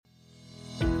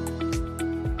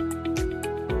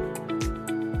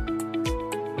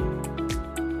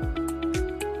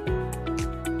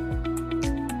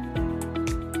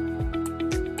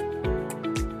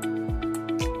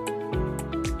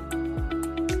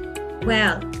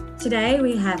Well, today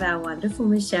we have our wonderful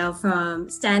Michelle from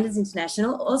Standards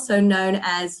International, also known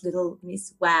as Little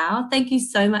Miss Wow. Thank you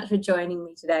so much for joining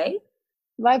me today.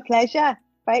 My pleasure.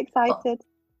 Very excited.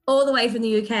 All the way from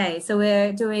the UK. So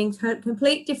we're doing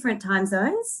complete different time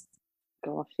zones.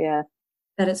 Gosh, yeah.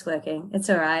 But it's working. It's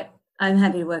all right. I'm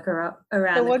happy to work around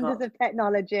The the wonders clock. of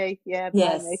technology. Yeah,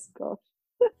 Yes. blimey.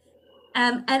 Gosh.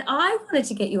 And I wanted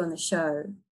to get you on the show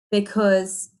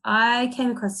because I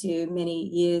came across you many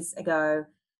years ago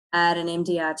at an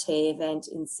MDRT event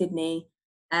in Sydney,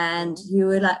 and you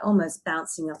were like almost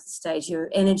bouncing off the stage. Your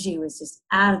energy was just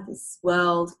out of this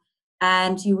world,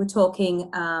 and you were talking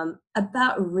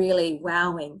about really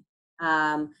wowing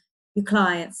your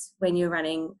clients when you're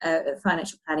running a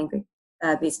financial planning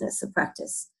business or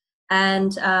practice.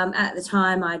 And at the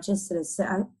time, I just sort of said,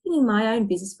 I've been in my own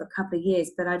business for a couple of years,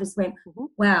 but I just went,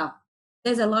 wow,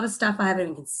 there's a lot of stuff I haven't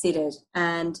even considered.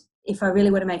 And if I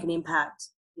really want to make an impact,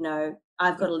 you know,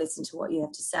 I've got to listen to what you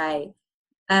have to say.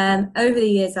 Over the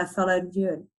years, I followed you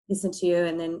and listened to you.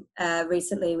 And then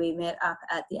recently we met up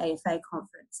at the AFA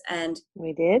conference. And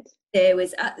we did. There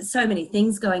was so many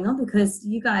things going on because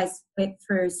you guys went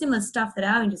through similar stuff that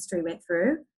our industry went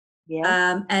through.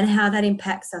 Yeah. And how that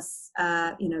impacts us,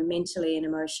 mentally and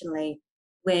emotionally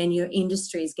when your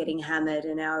industry is getting hammered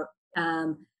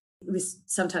and we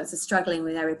sometimes are struggling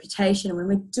with our reputation, and when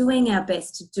we're doing our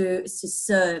best to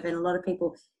serve, and a lot of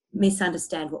people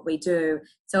misunderstand what we do.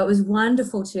 So it was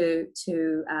wonderful to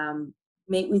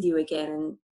meet with you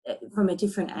again, and from a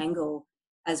different angle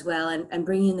as well, and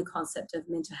bring in the concept of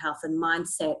mental health and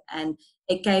mindset, and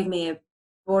it gave me a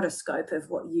broader scope of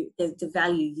what the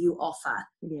value you offer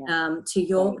to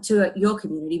your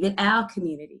community, but our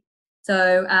community.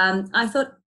 So I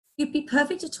thought you'd be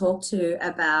perfect to talk to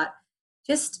about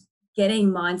just getting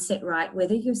mindset right,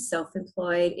 whether you're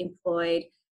self-employed, employed,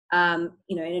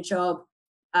 in a job,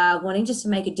 wanting just to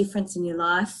make a difference in your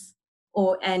life,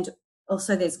 and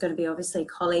also there's going to be obviously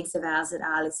colleagues of ours that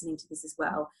are listening to this as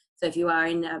well. So if you are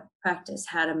in a practice,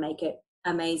 how to make it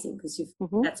amazing, because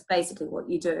that's basically what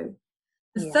you do.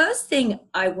 The first thing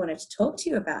I wanted to talk to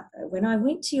you about, though, when I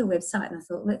went to your website and I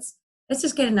thought, let's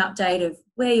just get an update of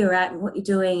where you're at and what you're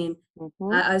doing.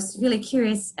 And I was really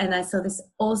curious, and I saw this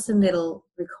awesome little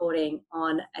recording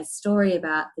on a story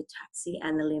about the taxi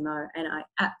and the limo, and I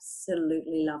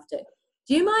absolutely loved it.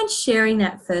 Do you mind sharing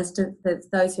that first for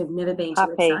those who have never been to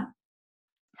the website?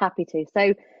 Happy to.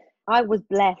 So I was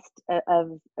blessed at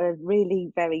a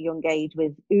really very young age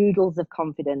with oodles of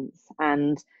confidence,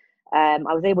 and I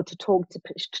was able to talk to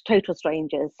total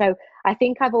strangers. So I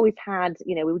think I've always had,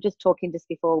 we were just talking just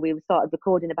before we started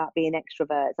recording about being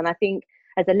extroverts. And I think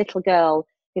as a little girl,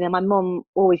 my mum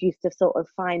always used to sort of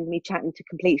find me chatting to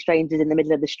complete strangers in the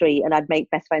middle of the street, and I'd make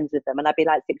best friends with them, and I'd be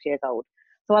like 6 years old.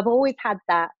 So I've always had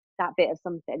that bit of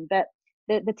something. But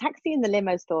the taxi and the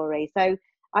limo story. So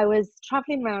I was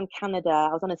traveling around Canada.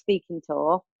 I was on a speaking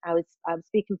tour. I was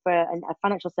speaking for a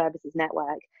financial services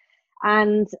network.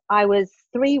 And I was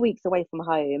 3 weeks away from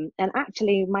home. And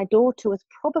actually, my daughter was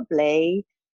probably,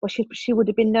 she would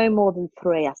have been no more than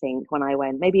 3, I think, when I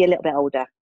went, maybe a little bit older.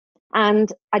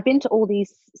 And I'd been to all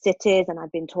these cities, and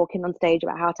I'd been talking on stage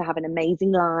about how to have an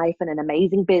amazing life and an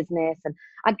amazing business. And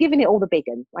I'd given it all the big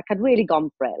ones. Like, I'd really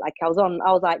gone for it. Like, I was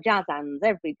like jazz hands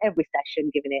every session,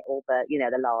 giving it all the,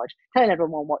 the large, telling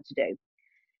everyone what to do.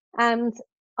 And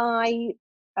I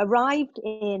arrived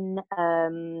in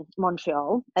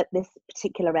Montreal at this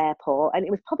particular airport, and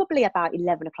it was probably about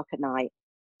 11 o'clock at night.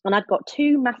 And I'd got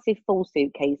 2 massive full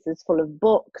suitcases full of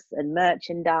books and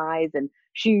merchandise and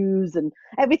shoes and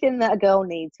everything that a girl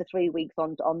needs for 3 weeks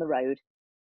on the road.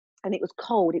 And it was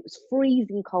cold. It was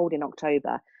freezing cold in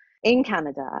October in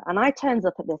Canada. And I turns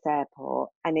up at this airport,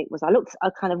 and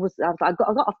I've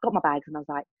got my bags, and I was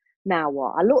like, now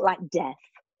what? I look like death.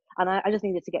 And I just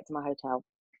needed to get to my hotel.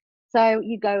 So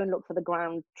you go and look for the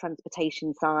ground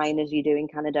transportation sign, as you do in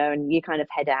Canada, and you kind of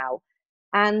head out.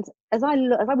 And as I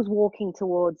was walking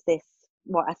towards this,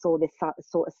 I saw this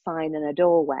sort of sign in a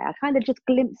doorway, I kind of just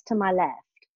glimpsed to my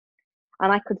left,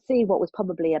 and I could see what was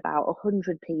probably about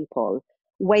 100 people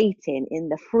waiting in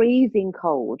the freezing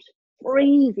cold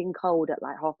at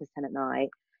like 10:30 at night.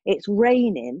 It's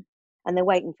raining, and they're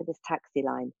waiting for this taxi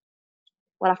line.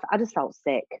 Well, I just felt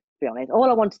sick, to be honest. All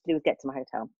I wanted to do was get to my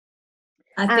hotel.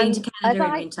 I've been to Canada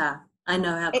in winter. I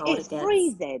know how cold it gets. It's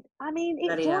freezing. I mean,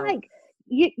 it's like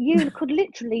you could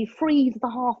literally freeze the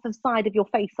half of side of your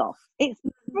face off. It's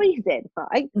freezing,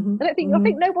 right? I think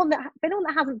anyone that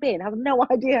hasn't been has no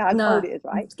idea how cold it is,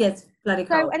 right? It gets bloody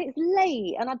cold. So, and it's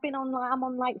late, and I'm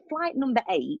on like flight number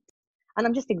 8, and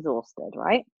I'm just exhausted,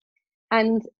 right?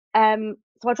 And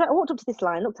So I walked up to this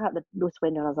line, looked out this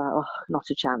window, and I was like, oh, not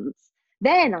a chance.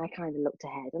 Then I kind of looked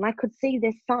ahead and I could see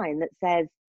this sign that says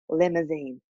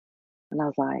limousine. And I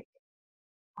was like,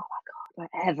 oh my God, like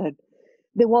heaven.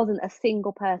 There wasn't a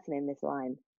single person in this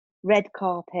line. Red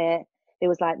carpet. There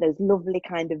was like those lovely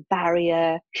kind of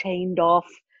barrier chained off,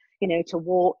 to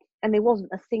walk. And there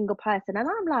wasn't a single person. And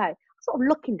I'm like, sort of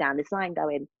looking down this line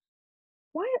going,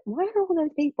 why are all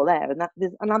those people there? And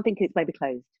I'm thinking it's maybe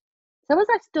closed. So as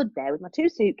I stood there with my 2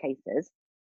 suitcases,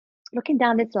 looking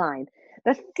down this line,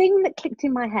 the thing that clicked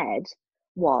in my head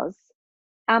was,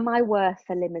 am I worth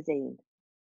a limousine?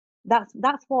 That's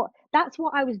what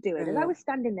I was doing. As I was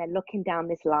standing there looking down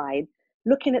this line,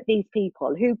 looking at these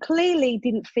people who clearly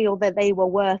didn't feel that they were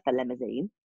worth a limousine,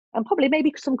 and probably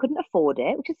maybe some couldn't afford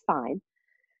it, which is fine.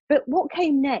 But what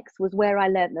came next was where I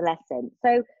learnt the lesson.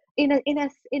 So in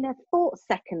a thought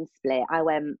second split, I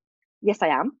went, yes, I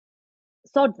am.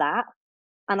 Sod that.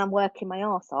 And I'm working my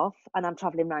arse off and I'm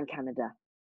traveling around Canada.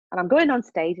 And I'm going on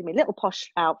stage in my little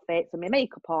posh outfits and my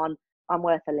makeup on. I'm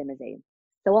worth a limousine.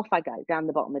 So off I go down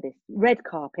the bottom of this red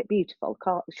carpet, beautiful,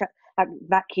 like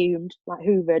vacuumed, like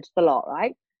hoovered, the lot,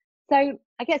 right? So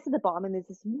I get to the bottom and there's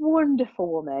this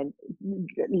wonderful woman,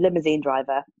 limousine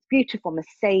driver, beautiful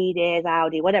Mercedes,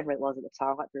 Audi, whatever it was at the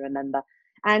time, I can't remember.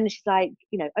 And she's like,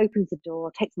 opens the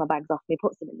door, takes my bags off me,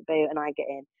 puts them in the boot, and I get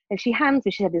in. And she hands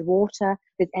me, she said, there's water,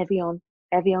 there's Evian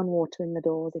water in the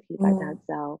doors if you'd like to have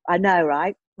self. I know,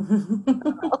 right?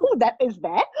 Oh, that is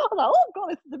there. I'm like, oh God,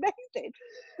 this is amazing.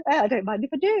 I don't mind if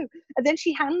I do. And then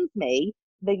she hands me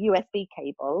the USB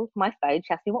cable, my phone.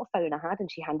 She asked me what phone I had, and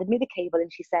she handed me the cable,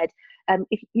 and she said,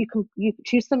 if you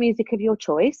choose some music of your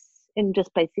choice and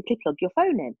just basically plug your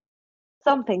phone in.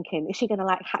 So I'm thinking, is she going to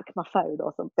like hack my phone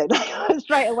or something?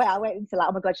 Straight away, I went into like,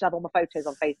 oh my God, she'll have all my photos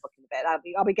on Facebook in a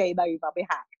bit. I'll be game over. I'll be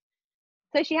hacked.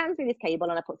 So she hands me this cable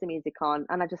and I put some music on,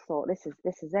 and I just thought, this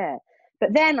is it.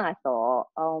 But then I thought,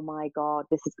 oh my God,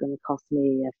 this is going to cost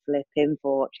me a flipping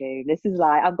fortune. This is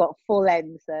like, I've got full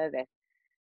end service.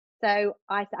 So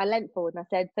I leant forward and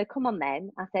I said, so come on then.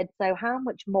 I said, so how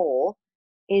much more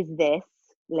is this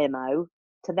limo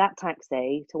to that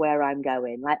taxi to where I'm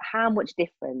going? Like, how much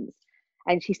difference?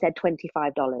 And she said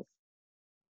 $25,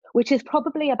 which is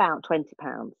probably about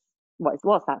 £20.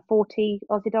 What's that? 40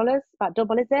 Aussie dollars? About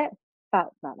double, is it?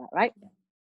 About that, right?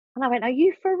 And I went, are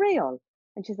you for real?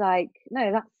 And she's like, no,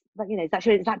 is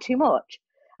that too much?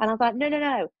 And I was like, no. And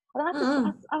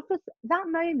I just that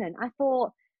moment, I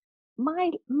thought,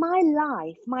 my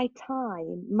life, my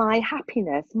time, my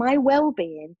happiness, my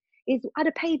well-being I'd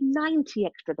have paid $90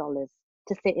 extra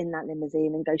to sit in that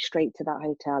limousine and go straight to that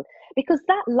hotel, because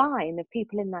that line of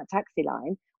people in that taxi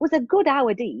line was a good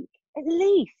hour deep, at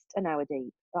least an hour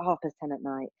deep at 10:30 at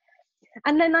night.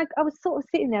 And then I was sort of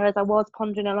sitting there as I was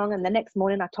pondering along, and the next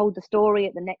morning I told the story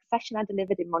at the next session I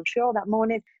delivered in Montreal that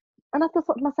morning. And I thought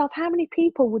to myself, how many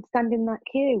people would stand in that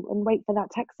queue and wait for that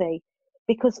taxi?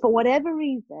 Because for whatever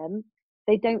reason,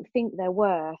 they don't think they're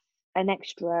worth an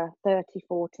extra $30,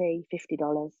 $40,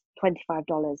 $50,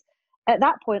 $25. At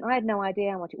that point, I had no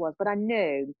idea how much it was, but I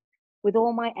knew with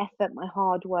all my effort, my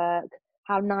hard work,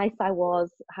 how nice I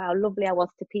was, how lovely I was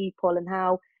to people, and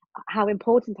how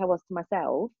important I was to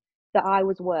myself, that I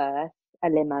was worth a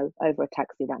limo over a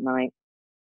taxi that night.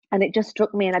 And it just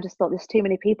struck me, and I just thought, there's too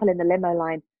many people in the limo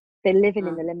line. They're living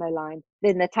in the limo line,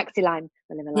 in the taxi line,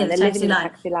 the limo line. They're living in the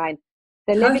taxi line.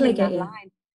 They're living in that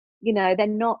line. They're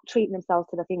not treating themselves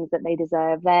to the things that they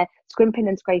deserve. They're scrimping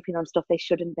and scraping on stuff they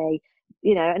shouldn't be,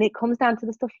 and it comes down to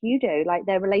the stuff you do. Like,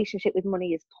 their relationship with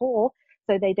money is poor,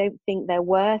 so they don't think they're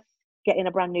worth getting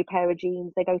a brand new pair of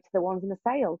jeans. They go to the ones in the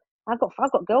sale. I've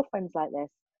got girlfriends like this.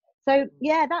 So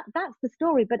yeah, that's the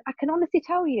story. But I can honestly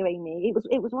tell you, Amy,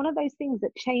 it was one of those things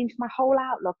that changed my whole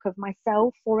outlook of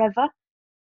myself forever.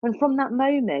 And from that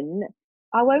moment,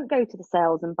 I won't go to the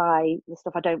sales and buy the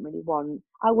stuff I don't really want.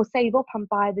 I will save up and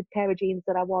buy the pair of jeans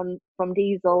that I want from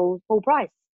Diesel full price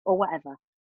or whatever,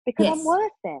 because I'm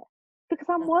worth it. Because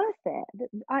I'm worth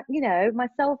it. My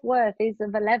self-worth is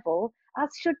of a level as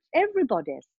should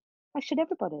everybody's.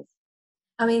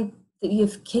 I mean,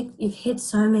 you've hit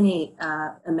so many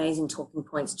amazing talking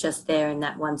points just there in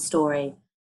that one story.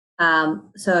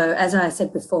 So as I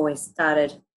said before we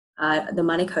started, the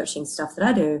money coaching stuff that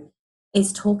I do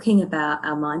is talking about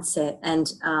our mindset and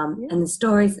the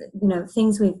stories,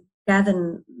 things we've gathered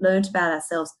and learned about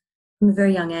ourselves from a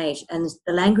very young age, and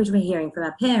the language we're hearing from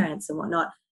our parents and whatnot.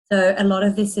 So a lot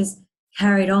of this is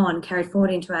carried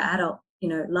forward into our adult,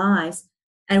 lives,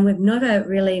 and we've never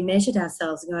really measured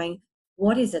ourselves going,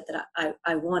 what is it that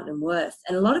I want and worth?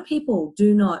 And a lot of people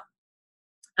do not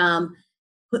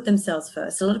put themselves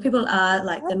first. A lot of people are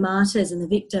like the martyrs and the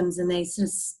victims, and they sort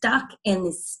of stuck in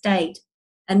this state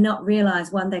and not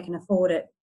realize, one, they can afford it.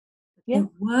 Yeah. They're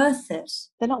worth it.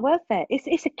 They're not worth it.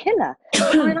 It's a killer.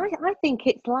 I mean, I think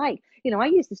it's like, you know, I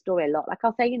use the story a lot. Like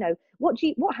I'll say, you know,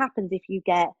 what happens if you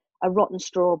get a rotten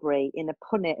strawberry in a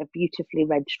punnet of beautifully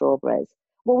red strawberries?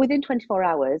 Well, within 24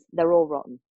 hours, they're all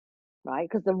rotten, right?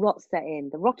 Because the rot set in.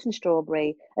 The rotten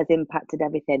strawberry has impacted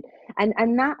everything.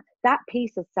 And that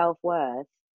piece of self-worth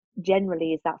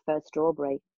generally is that first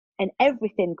strawberry. And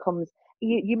everything comes,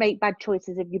 you make bad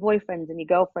choices of your boyfriends and your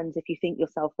girlfriends if you think your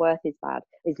self-worth is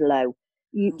low.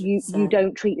 You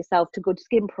don't treat yourself to good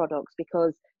skin products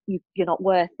because you're not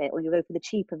worth it, or you go for the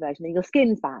cheaper version and your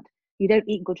skin's bad. You don't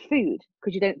eat good food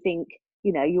because you don't think,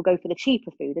 you know, you'll go for the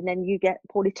cheaper food and then you get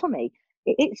poorly tummy.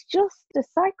 It's just a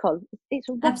cycle. It's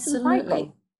a rotten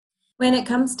cycle. When it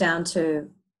comes down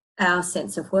to our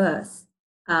sense of worth,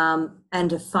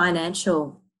 and a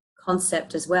financial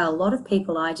concept as well, a lot of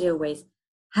people I deal with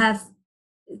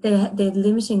they're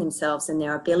limiting themselves and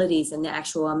their abilities and the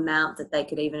actual amount that they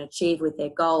could even achieve with their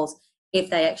goals if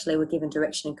they actually were given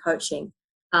direction and coaching.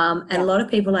 And a lot of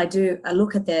people I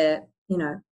look at their, you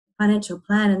know, financial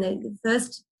plan, and the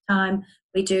first time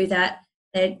we do that,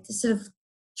 they're sort of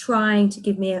trying to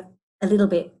give me a little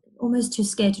bit, almost too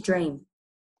scared to dream.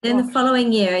 Then the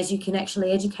following year, as you can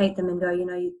actually educate them and go, you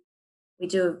know, we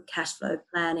do cash flow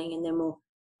planning, and then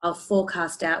I'll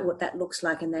forecast out what that looks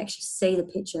like, and they actually see the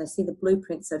picture, they see the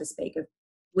blueprint, so to speak, of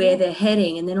where they're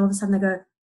heading, and then all of a sudden they go,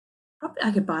 I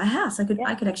could buy a house, I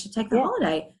could actually take the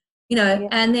holiday, you know,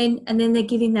 and then they're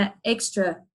giving that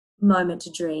extra moment to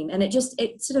dream, and it's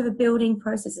sort of a building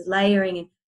process, is layering, and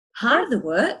part of the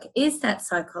work is that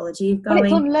psychology of going. But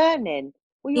it's unlearning.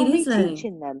 Well, you're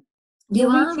reteaching them. You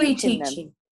are reteaching.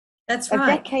 Them. That's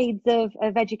right. Decades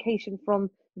of education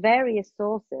from various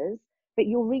sources, but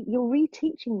you're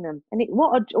reteaching them, and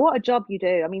what a job you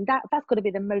do. I mean, that's got to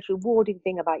be the most rewarding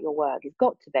thing about your work. It's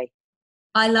got to be.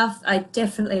 I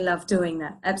definitely love doing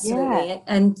that. Absolutely.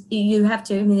 And you have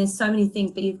to, I mean, there's so many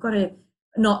things, but you've got to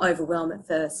not overwhelm it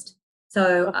first.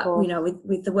 So, you know,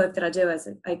 with the work that I do,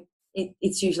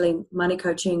 it's usually money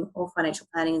coaching or financial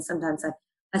planning. And sometimes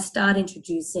I start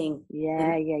introducing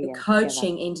the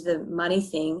coaching into the money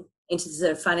thing, into the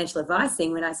sort of financial advice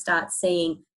thing, when I start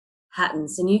seeing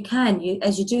patterns. And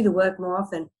as you do the work more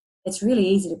often, it's really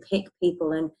easy to pick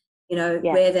people, and, you know,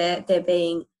 where they're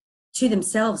being to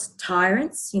themselves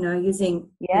tyrants, you know, using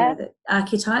you know, the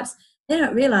archetypes. They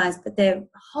don't realize, but they're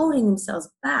holding themselves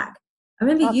back. I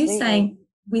remember you saying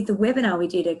with the webinar we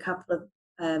did a couple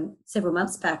of several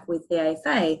months back with the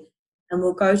AFA, and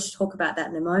we'll go to talk about that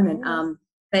in a moment.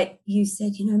 But you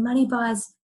said, you know, money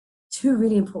buys two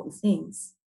really important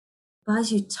things. It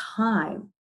buys you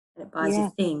time, and it buys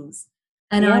you things.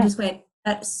 And I just went,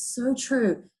 that's so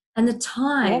true. And the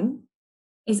time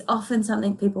is often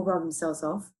something people rob themselves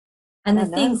of. And the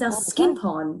things they'll skimp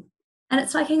on. And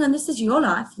it's like, hang on, this is your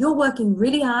life. You're working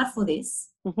really hard for this.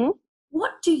 Mm-hmm.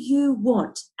 What do you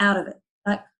want out of it?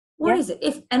 Like, what is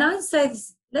it? And I say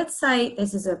this, let's say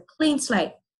this is a clean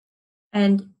slate,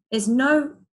 and there's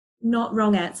no not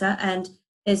wrong answer, and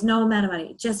there's no amount of money.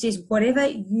 It just is whatever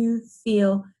you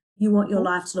feel you want your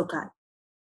life to look like.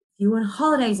 If you want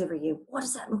holidays every year, what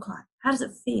does that look like? How does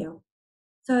it feel?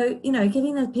 So, you know,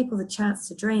 giving those people the chance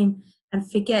to dream and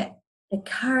forget the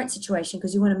current situation,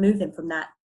 because you want to move them from that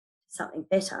to something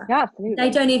better. Yeah, absolutely. They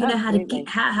don't even know how to get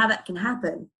how that can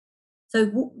happen.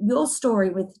 So your story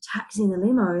with the taxi and the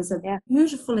limo is a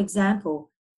beautiful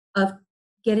example of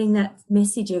getting that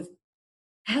message of,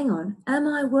 hang on, am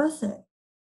I worth it?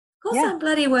 Of course I'm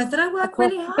bloody worth it. I work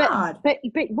really hard. But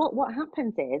what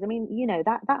happens is, I mean, you know,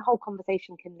 that whole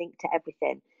conversation can link to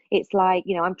everything. It's like,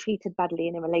 you know, I'm treated badly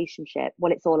in a relationship.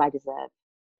 Well, it's all I deserve.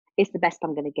 It's the best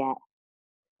I'm going to get.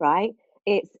 Right?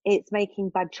 It's making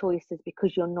bad choices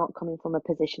because you're not coming from a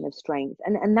position of strength,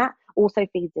 and that also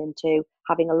feeds into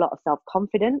having a lot of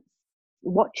self-confidence,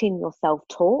 watching yourself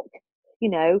talk. You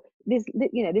know, there's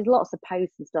lots of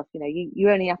posts and stuff. You know, you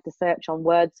only have to search on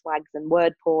word swags and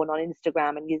word porn on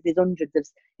Instagram, and there's hundreds of,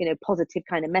 you know, positive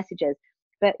kind of messages.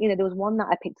 But, you know, there was one that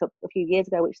I picked up a few years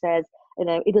ago which says, you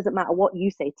know, it doesn't matter what you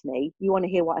say to me, you want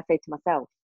to hear what I say to myself.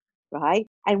 Right?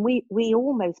 And we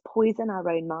almost poison our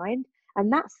own mind. And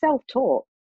that's self-talk.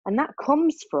 And that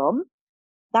comes from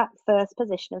that first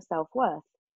position of self-worth.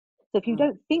 So if you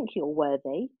don't think you're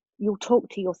worthy, you'll talk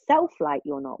to yourself like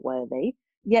you're not worthy.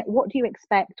 Yet what do you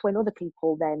expect when other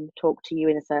people then talk to you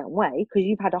in a certain way? Because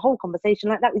you've had a whole conversation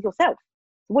like that with yourself.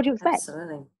 So what do you expect?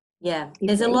 Absolutely. Yeah.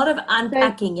 There's a lot of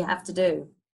unpacking you have to do.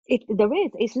 There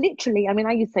is. It's literally, I mean,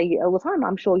 I used to say it all the time,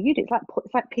 I'm sure you do.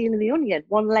 It's like peeling the onion,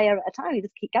 one layer at a time. You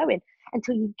just keep going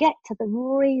until you get to the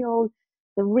real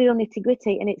nitty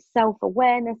gritty. And it's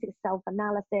self-awareness, it's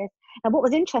self-analysis. And what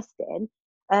was interesting,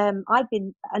 and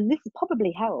this has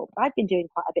probably helped, I've been doing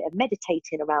quite a bit of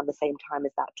meditating around the same time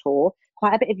as that tour,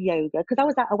 quite a bit of yoga, because I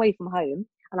was out away from home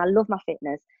and I love my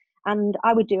fitness. And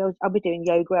I'd be doing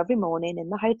yoga every morning in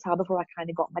the hotel before I kind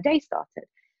of got my day started.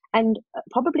 And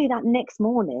probably that next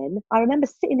morning, I remember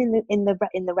sitting in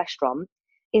the restaurant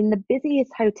in the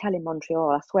busiest hotel in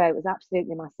Montreal. I swear it was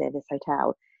absolutely massive, this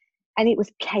hotel, and it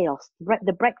was chaos.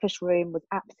 The breakfast room was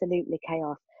absolutely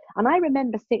chaos. And I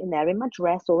remember sitting there in my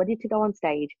dress, all ready to go on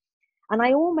stage, and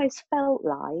I almost felt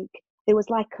like there was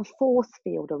like a force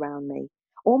field around me,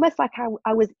 almost like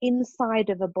I was inside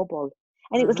of a bubble.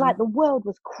 And it was like the world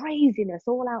was craziness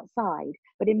all outside,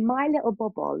 but in my little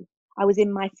bubble, I was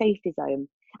in my safety zone.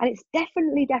 And it's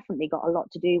definitely got a lot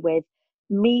to do with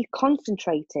me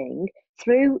concentrating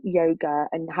through yoga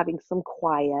and having some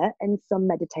quiet and some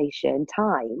meditation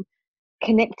time,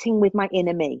 connecting with my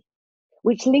inner me,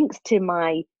 which links to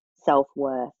my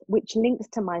self-worth, which links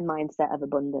to my mindset of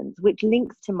abundance, which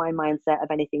links to my mindset of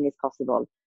anything is possible.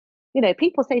 You know,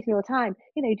 people say to me all the time,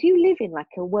 you know, do you live in like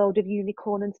a world of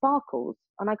unicorn and sparkles?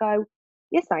 And I go,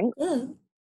 yes, thanks. Yeah.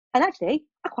 And actually,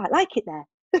 I quite like it there.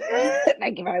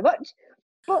 Thank you very much.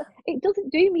 But it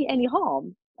doesn't do me any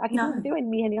harm. Like, it doesn't do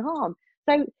me any harm.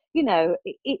 So, you know,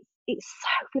 it's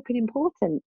so flipping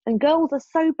important. And girls are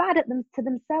so bad at them to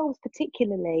themselves,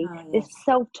 particularly. This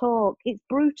self-talk, it's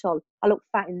brutal. I look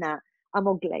fat in that. I'm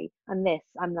ugly. I'm this.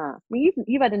 I'm that. I mean,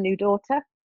 you've had a new daughter.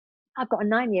 I've got a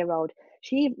 9-year-old.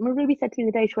 Ruby said to me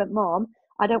the day, she went, Mom,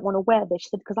 I don't want to wear this. She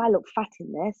said, because I look fat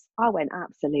in this. I went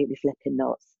absolutely flipping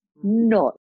nuts.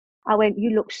 Nuts. I went, you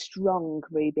look strong,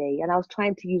 Ruby. And I was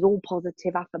trying to use all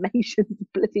positive affirmations,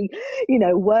 bloody, you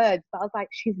know, words. But I was like,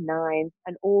 she's 9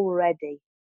 and already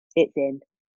it's in.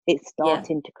 It's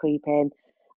starting to creep in.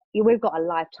 We've got a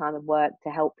lifetime of work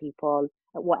to help people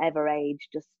at whatever age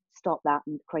just stop that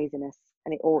craziness.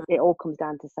 And it all comes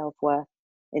down to self-worth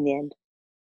in the end.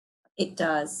 It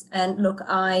does. And look,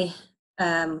 I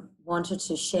wanted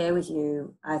to share with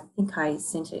you, I think I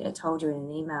told you in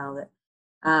an email that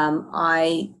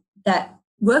that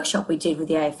workshop we did with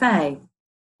the AFA,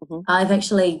 I've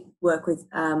actually worked with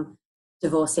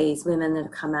divorcees, women that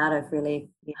have come out of really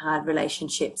hard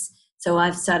relationships. So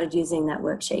I've started using that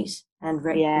worksheet and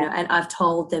and I've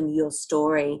told them your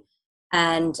story.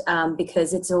 And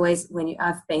because it's always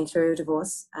I've been through a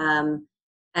divorce, and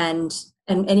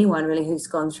anyone really who's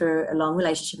gone through a long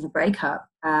relationship and a breakup,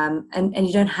 and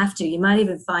you don't have to. You might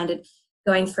even find it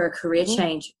going for a career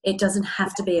change. It doesn't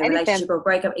have to be a relationship or a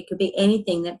breakup. It could be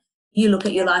anything that you look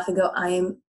at your life and go, I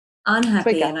am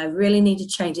unhappy and I really need to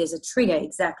change. There's a trigger,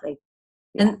 exactly.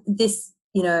 And this,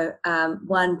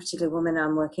 one particular woman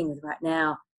I'm working with right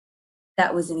now,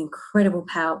 that was an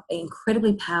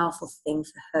incredibly powerful thing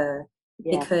for her,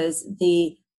 because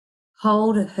the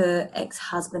hold her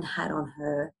ex-husband had on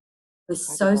her was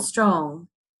so strong.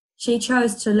 She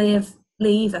chose to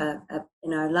leave a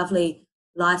lovely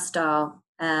lifestyle,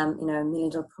 $1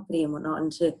 million property and whatnot,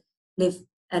 and to live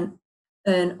and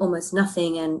earn almost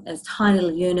nothing and a tiny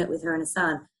little unit with her and a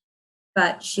son.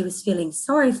 But she was feeling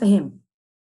sorry for him.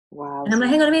 Wow. And I'm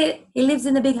like, hang on a minute, he lives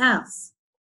in the big house.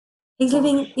 He's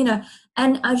living,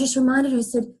 and I just reminded her, I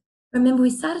said, remember we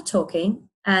started talking,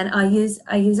 and I use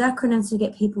acronyms to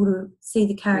get people to see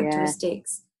the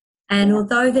characteristics. And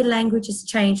although the language has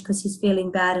changed because he's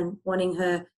feeling bad and wanting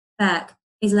her back,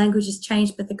 his language has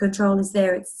changed, but the control is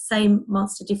there. It's the same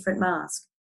monster, different mask.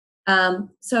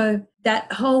 So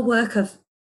that whole work of,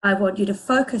 I want you to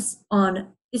focus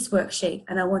on this worksheet,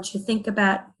 and I want you to think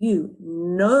about you,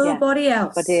 nobody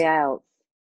else.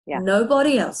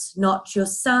 Nobody else, not your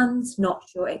sons, not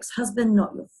your ex-husband,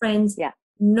 not your friends,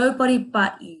 nobody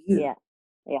but you.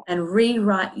 And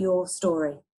rewrite your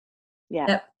story.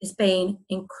 That has been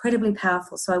incredibly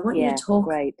powerful. So I want you to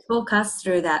talk us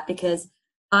through that, because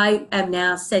I am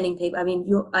now sending people,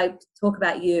 I talk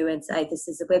about you and say this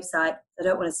is a website. I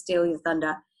don't want to steal your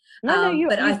thunder.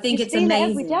 But I think it's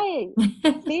amazing.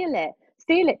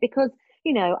 Steal it, because,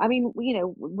 we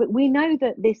know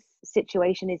that this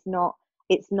situation is not,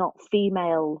 it's not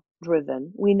female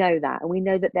driven. We know that. And we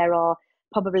know that there are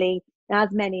probably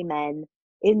as many men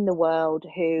in the world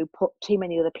who put too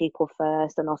many other people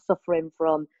first and are suffering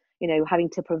from, having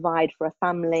to provide for a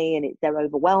family, and they're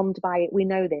overwhelmed by it. We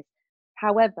know this.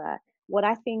 However, what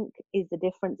I think is the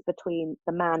difference between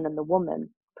the man and the woman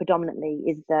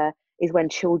predominantly is when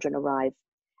children arrive,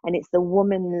 and it's the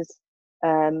woman's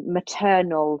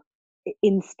maternal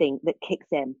instinct that kicks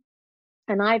in.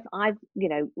 And I've,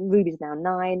 Ruby's now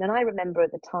 9, and I remember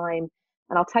at the time,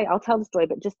 and I'll tell the story,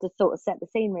 but just to sort of set the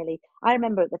scene, really, I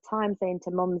remember at the time saying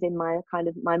to mums in my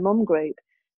mum group,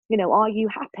 are you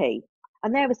happy?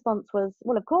 And their response was,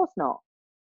 well, of course not.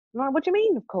 I'm like, what do you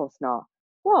mean, of course not?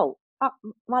 Well,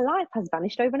 my life has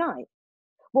vanished overnight.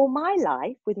 Well, my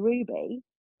life with Ruby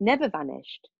never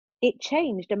vanished. It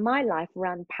changed, and my life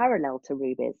ran parallel to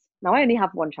Ruby's. Now, I only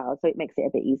have one child, so it makes it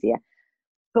a bit easier.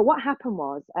 But what happened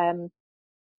was,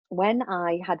 when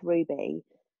I had Ruby,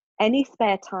 any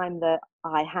spare time that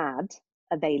I had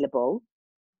available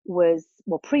was,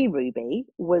 well, pre-Ruby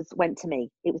went to me.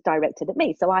 It was directed at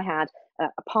me. So I had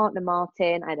a partner,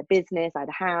 Martin, I had a business, I had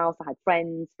a house, I had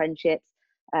friends, friendships,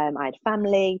 I had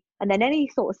family, and then any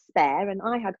sort of spare, and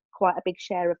I had quite a big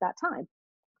share of that time,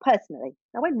 personally.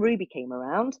 Now, when Ruby came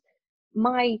around,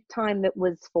 my time that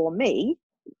was for me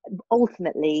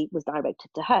ultimately was directed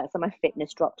to her. So my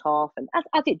fitness dropped off, and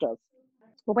as it does.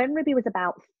 Well, when Ruby was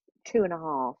about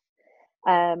 2.5,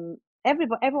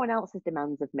 everyone else's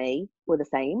demands of me were the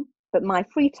same, but my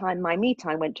free time, my me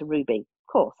time went to Ruby.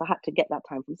 Of course, I had to get that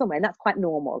time from somewhere, and that's quite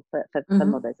normal for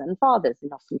mothers and fathers in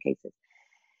some cases.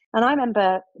 And I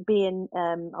remember being,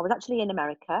 I was actually in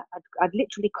America. I'd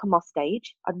literally come off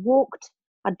stage.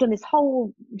 I'd done this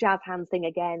whole jazz hands thing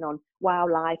again on Wow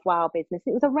Life, Wow Business.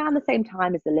 It was around the same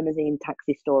time as the limousine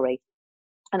taxi story.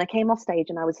 And I came off stage,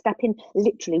 and I was stepping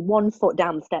literally 1 foot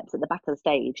down the steps at the back of the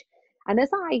stage. And as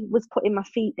I was putting my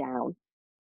feet down,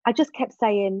 I just kept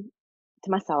saying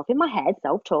to myself in my head,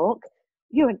 self-talk,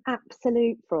 you're an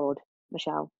absolute fraud,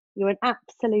 Michelle. You're an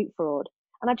absolute fraud.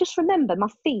 And I just remember my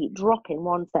feet dropping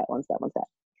one step.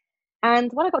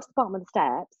 And when I got to the bottom of the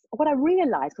steps, what I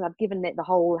realised, because I've given it the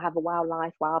whole have a wow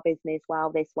life, wow business,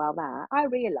 wow this, wow that, I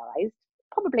realised,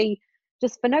 probably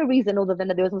just for no reason other than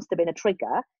there must have been a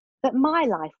trigger, that my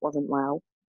life wasn't well,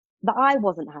 that I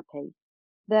wasn't happy,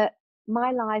 that my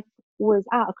life was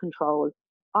out of control.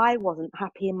 I wasn't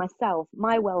happy in myself.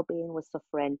 My well-being was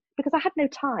suffering because I had no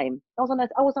time. I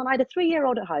had a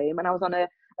 3-year-old at home, and I was on a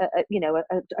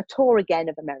tour again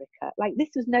of America. Like, this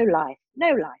was no life.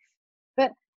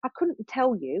 But I couldn't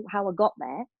tell you how I got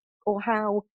there, or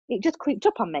how it just creeped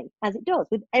up on me, as it does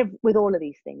with all of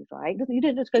these things, right? You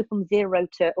don't just go from 0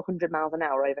 to 100 miles an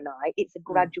hour overnight. It's a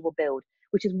gradual build,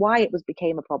 which is why it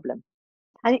became a problem.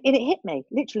 And it hit me,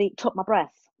 literally took my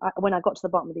breath when I got to the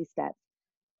bottom of these steps.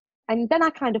 And then I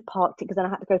kind of parked it because then I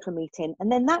had to go to a meeting.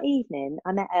 And then that evening,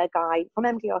 I met a guy from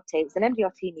MDRT. It was an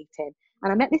MDRT meeting.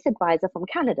 And I met this advisor from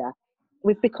Canada.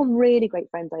 We've become really great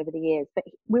friends over the years. But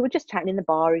we were just chatting in the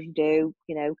bar, as you do,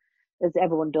 as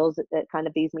everyone does at kind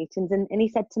of these meetings. And he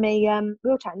said to me, we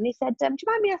were chatting, and he said, do you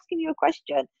mind me asking you a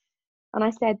question? And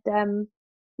I said,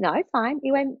 no, fine.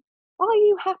 He went, are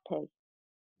you happy?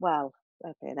 Well,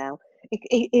 okay, now.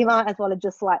 He might as well have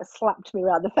just slapped me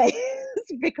around the face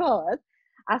because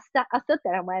I stood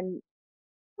there and went,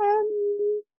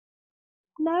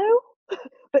 no.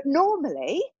 But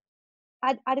normally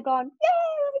I'd have gone,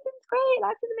 yeah, everything's great,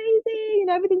 life is amazing,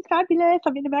 everything's fabulous,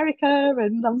 I'm in America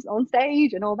and I'm on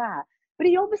stage and all that. But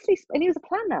he was a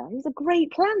planner. He was a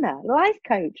great planner, life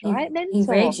coach, right? He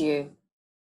read you.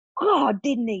 God,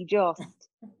 didn't he just?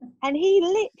 And he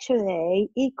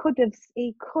literally, he could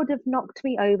have knocked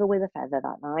me over with a feather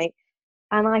that night.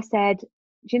 And I said, do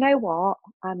you know what?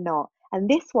 I'm not. And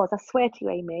this was, I swear to you,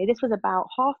 Amy, this was about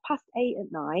 8:30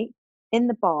 at night in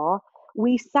the bar.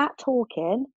 We sat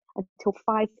talking until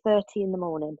 5:30 in the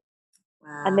morning.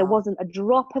 Wow. And there wasn't a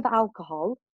drop of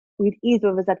alcohol either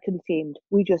of us had consumed.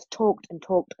 We just talked and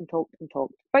talked and talked and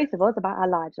talked. Both of us about our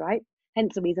lives, right?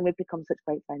 Hence the reason we've become such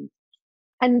great friends.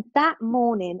 And that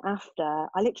morning after,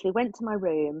 I literally went to my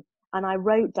room and I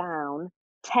wrote down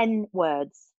 10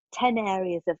 words, 10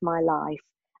 areas of my life.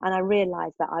 And I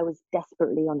realized that I was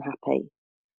desperately unhappy.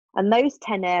 And those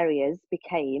 10 areas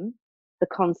became the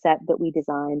concept that we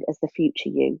designed as the future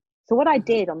you. So what I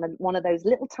did on one of those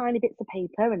little tiny bits of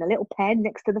paper and a little pen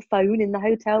next to the phone in the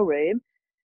hotel room,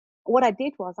 what I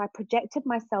did was I projected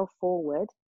myself forward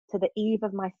to the eve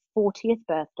of my 40th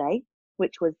birthday,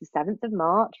 which was the 7th of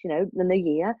March, the new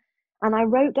year. And I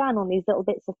wrote down on these little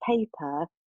bits of paper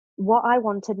what I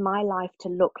wanted my life to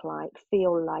look like,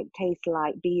 feel like, taste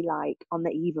like, be like on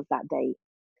the eve of that date.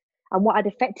 And what I'd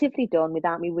effectively done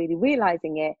without me really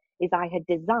realizing it is I had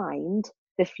designed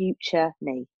the future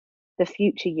me, the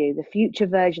future you, the future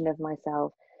version of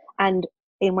myself. And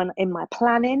in my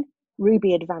planning,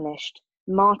 Ruby had vanished.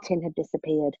 Martin had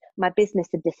disappeared. My business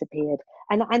had disappeared.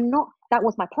 And that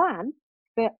was my plan,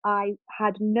 but I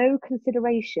had no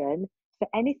consideration for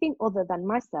anything other than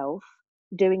myself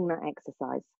doing that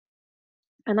exercise.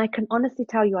 And I can honestly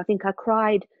tell you, I think I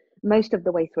cried most of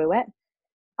the way through it.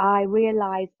 I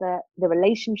realized that the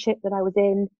relationship that I was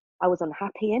in, I was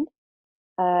unhappy in.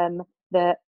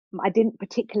 That I didn't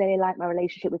particularly like my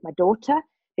relationship with my daughter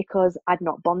because I'd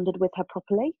not bonded with her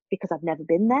properly, because I'd never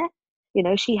been there. You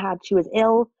know, she was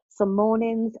ill some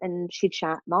mornings and she'd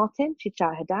shout Martin, she'd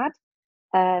shout her dad.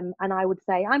 And I would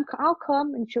say, I'll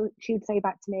come. And she would say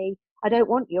back to me, I don't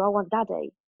want you, I want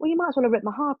daddy. Well, you might as well have ripped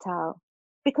my heart out,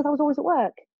 because I was always at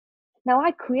work. Now,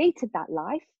 I created that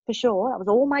life for sure. That was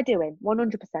all my doing,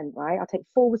 100%, right? I'll take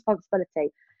full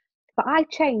responsibility. But I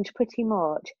changed pretty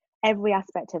much every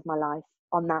aspect of my life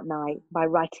on that night by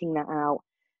writing that out.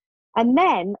 And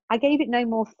then I gave it no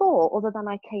more thought other than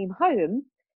I came home,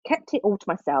 kept it all to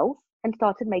myself, and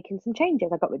started making some changes.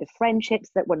 I got rid of friendships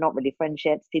that were not really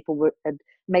friendships. People had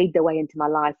made their way into my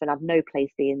life and had no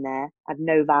place being there, had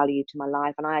no value to my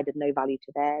life, and I had no value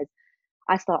to theirs.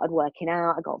 I started working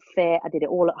out, I got fit, I did it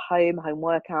all at home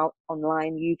workout,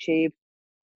 online, YouTube.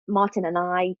 Martin and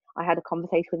I had a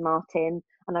conversation with Martin,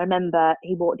 and I remember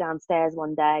he walked downstairs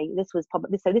one day. This was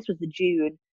the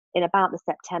June. In about the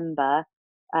September,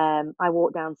 I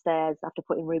walked downstairs after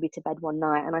putting Ruby to bed one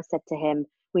night, and I said to him,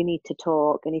 we need to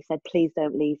talk. And he said, please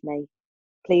don't leave me.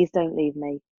 Please don't leave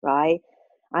me, right?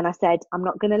 And I said, I'm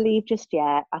not going to leave just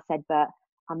yet. I said, but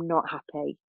I'm not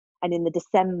happy. And in the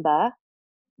December,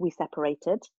 we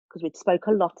separated because we'd spoke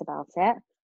a lot about it.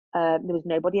 There was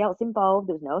nobody else involved.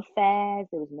 There was no affairs.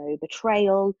 There was no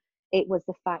betrayal. It was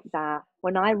the fact that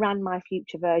when I ran my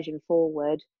future version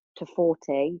forward to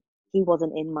 40, he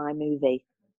wasn't in my movie.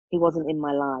 He wasn't in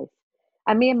my life.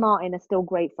 And me and Martin are still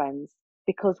great friends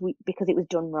because it was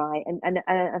done right.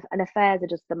 And affairs are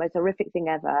just the most horrific thing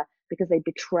ever, because they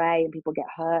betray and people get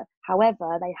hurt.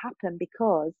 However, they happen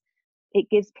because it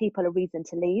gives people a reason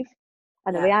to leave.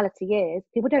 And the reality is,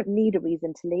 people don't need a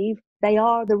reason to leave. They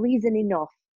are the reason enough,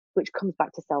 which comes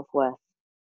back to self-worth,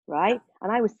 right?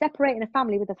 And I was separating a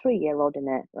family with a 3-year-old in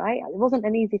it, right? It wasn't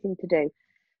an easy thing to do.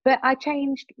 But I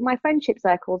changed my friendship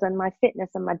circles and my fitness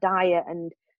and my diet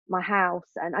and my house.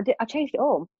 And I changed it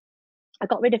all. I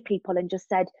got rid of people and just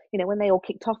said, when they all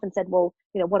kicked off and said, well,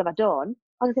 what have I done?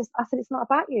 I said, it's not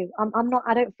about you.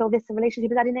 I don't feel this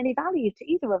relationship is adding any value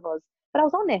to either of us. But I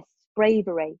was honest.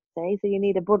 Bravery, see? So you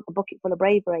need a bucket full of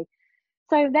bravery.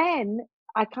 So then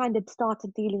I kind of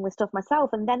started dealing with stuff myself.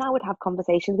 And then I would have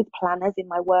conversations with planners in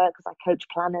my work, because I coach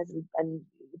planners and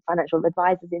financial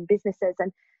advisors in businesses.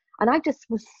 And I just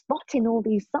was spotting all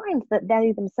these signs that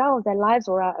they themselves, their lives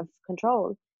were out of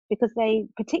control. Because they,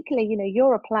 particularly,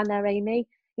 you're a planner, Amy,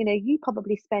 you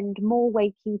probably spend more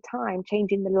waking time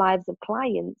changing the lives of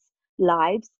clients'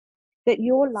 lives, that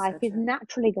your life is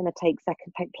naturally going to take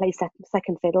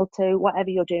second fiddle to whatever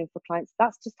you're doing for clients.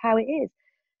 That's just how it is.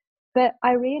 But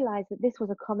I realized that this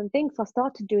was a common thing. So I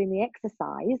started doing the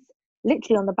exercise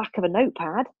literally on the back of a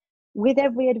notepad with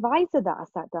every advisor that I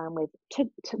sat down with,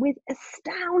 with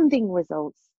astounding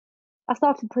results. I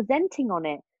started presenting on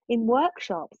it in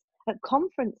workshops, at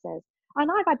conferences.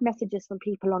 And I've had messages from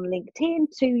people on LinkedIn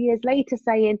 2 years later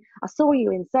saying, I saw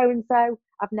you in so-and-so.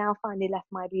 I've now finally left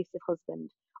my abusive husband.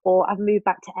 Or I've moved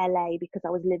back to LA because I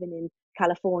was living in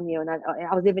California, and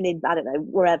I was living in, I don't know,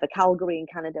 wherever, Calgary in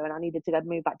Canada, and I needed to go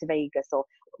move back to Vegas. Or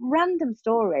random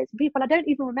stories. People I don't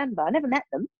even remember. I never met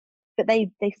them, but they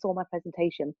saw my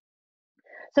presentation.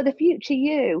 So the future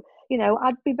you,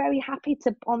 I'd be very happy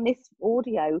to, on this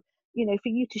audio, for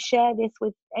you to share this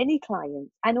with any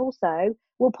clients. And also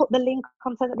we'll put the link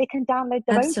on so that they can download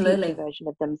their own future version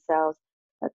of themselves.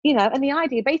 And the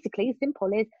idea basically is simple,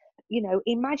 is,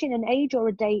 imagine an age or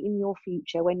a date in your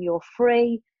future when you're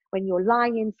free, when you're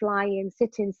lying, flying,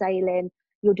 sitting, sailing,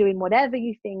 you're doing whatever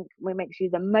you think makes you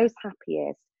the most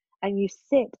happiest, and you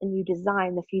sit and you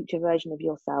design the future version of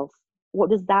yourself. What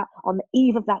does that, on the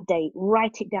eve of that date,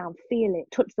 write it down, feel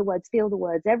it, touch the words, feel the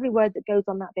words, every word that goes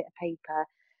on that bit of paper,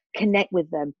 connect with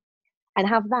them, and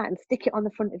have that and stick it on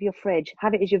the front of your fridge.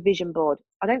 Have it as your vision board.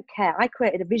 I don't care. I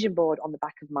created a vision board on the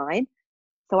back of mine.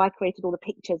 So I created all the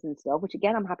pictures and stuff, which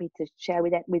again, I'm happy to share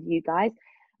with you guys.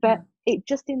 But it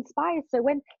just inspires. So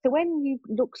when you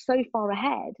look so far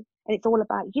ahead and it's all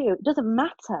about you, it doesn't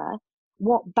matter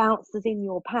what bounces in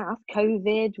your path,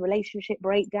 COVID, relationship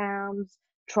breakdowns,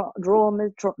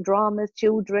 dramas,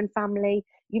 children, family.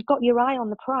 You've got your eye on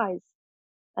the prize,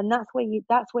 and that's where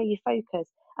you focus.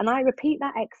 And I repeat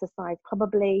that exercise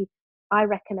probably, I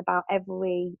reckon, about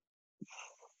every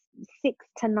 6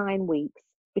 to 9 weeks,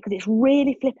 because it's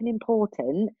really flipping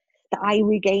important that I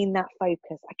regain that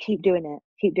focus. I keep doing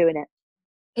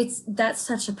it. That's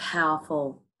such a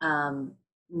powerful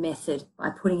method, by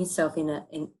putting yourself in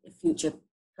a future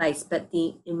place. But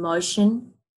the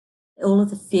emotion, all of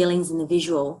the feelings in the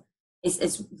visual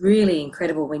is really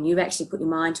incredible when you've actually put your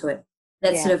mind to it.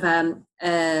 That's sort of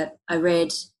I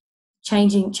read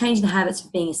Changing the Habits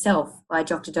of Being Yourself by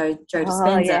Dr. Joe Oh,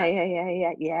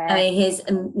 Dispenza. yeah. I mean, he's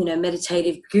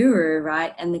meditative guru,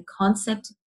 right? And the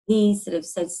concept, he sort of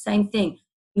said the same thing.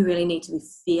 You really need to be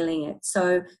feeling it.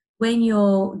 So when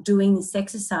you're doing this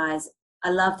exercise, I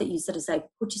love that you sort of say,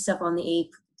 put yourself on the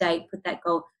date, put that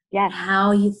goal. Yes. How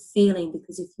are you feeling?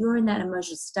 Because if you're in that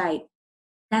emotional state,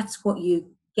 that's what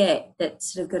you get.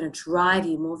 That's sort of going to drive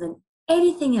you more than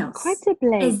anything else. Is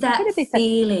that Incredibly so.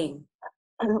 feeling?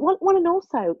 Well, and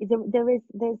also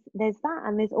there's that,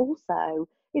 and there's also,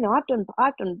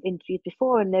 I've done interviews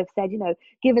before, and they've said,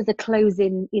 give us a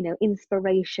closing,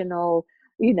 inspirational,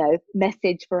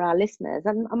 message for our listeners,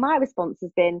 and my response has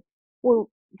been,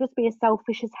 well, just be as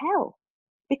selfish as hell,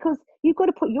 because you've got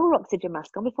to put your oxygen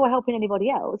mask on before helping anybody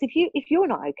else. If you're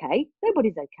not okay,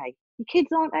 nobody's okay. Your kids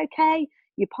aren't okay.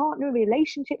 Your partner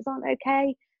relationships aren't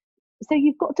okay. So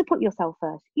you've got to put yourself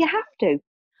first. You have to.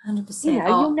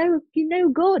 100%. You're no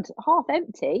good, half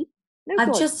empty. No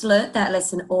I've good. just learnt that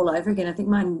lesson all over again. I think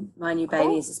my new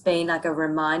baby has just been like a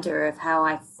reminder of how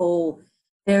I fall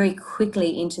very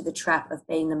quickly into the trap of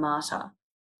being the martyr.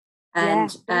 And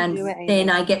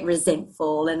then I get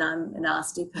resentful and I'm a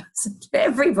nasty person to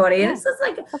everybody. And it's just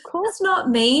like, of course, that's not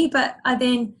me. But I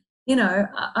then,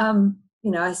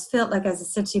 I felt like, as I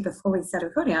said to you before we started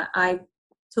recording, I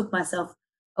took myself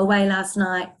away last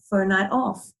night for a night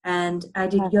off, and I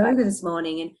did yoga this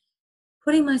morning and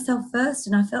putting myself first,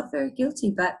 and I felt very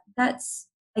guilty. But that's,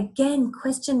 again,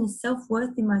 question the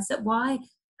self-worth in myself. Why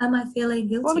am I feeling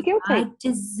guilty? Well, guilty. I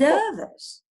deserve it.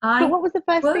 But what was the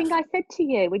first thing I said to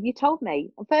you when you told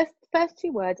me? First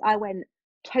two words, I went,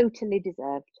 totally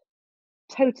deserved.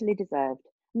 Totally deserved.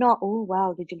 Not, oh,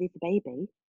 wow, did you leave the baby?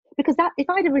 Because that, if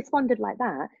I'd have responded like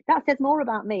that, that says more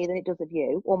about me than it does of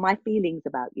you, or my feelings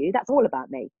about you. That's all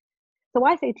about me. So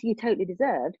I say to you, totally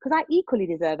deserved, because I equally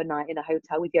deserve a night in a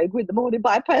hotel with yoga in the morning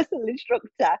by a personal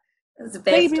instructor.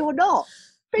 Baby or not.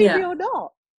 Because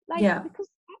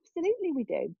absolutely we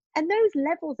do. And those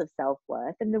levels of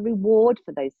self-worth and the reward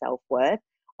for those self-worth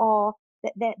are,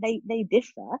 they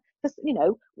differ. Because,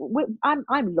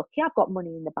 I'm lucky, I've got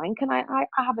money in the bank, and I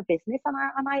have a business,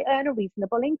 and I earn a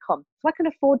reasonable income. So I can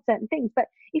afford certain things. But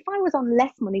if I was on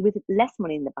less money with less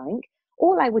money in the bank,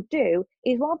 all I would do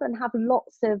is, rather than have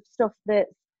lots of stuff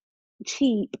that's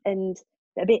cheap and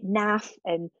a bit naff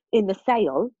and in the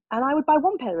sale, and I would buy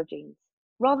one pair of jeans.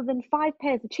 Rather than 5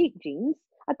 pairs of cheap jeans,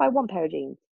 I'd buy one pair of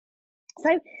jeans.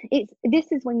 So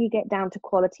this is when you get down to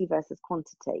quality versus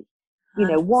quantity.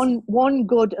 100%. One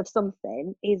good of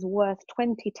something is worth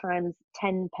 20 times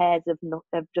 10 pairs of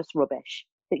just rubbish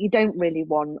that you don't really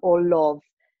want or love.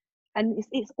 And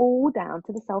it's all down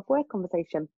to the self-worth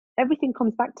conversation. Everything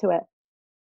comes back to it.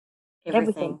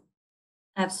 Everything.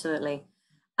 Absolutely.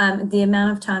 The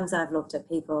amount of times I've looked at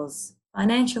people's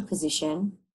financial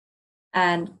position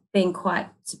and been quite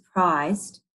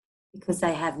surprised because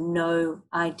they have no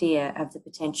idea of the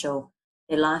potential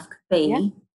their life could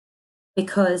be,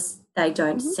 because they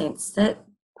don't sense that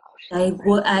they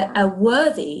are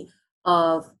worthy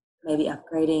of maybe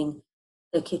upgrading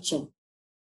the kitchen,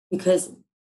 because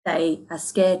they are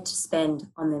scared to spend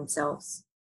on themselves,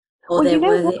 or they're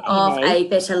worthy of a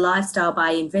better lifestyle by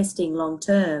investing long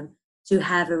term to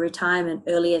have a retirement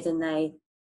earlier than their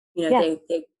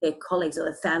colleagues or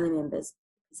their family members,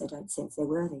 because they don't sense they're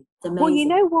worthy. It's amazing. Well, you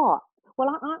know what?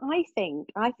 Well, I think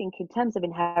in terms of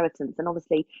inheritance, and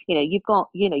obviously, you've got,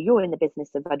 you're in the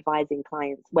business of advising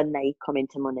clients when they come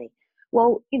into money.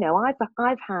 Well,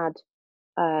 I've had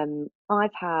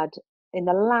in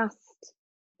the last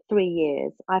 3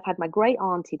 years, I've had my great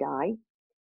auntie die.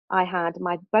 I had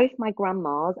both my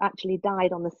grandmas actually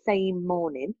died on the same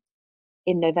morning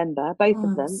in November, both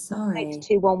of them. Sorry.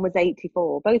 82, one was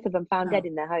 84. Both of them found dead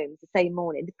in their homes the same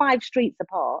morning, 5 streets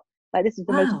apart. Like, this is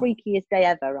the most freakiest day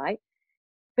ever, right?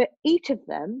 But each of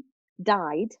them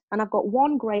died, and I've got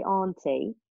one great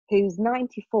auntie who's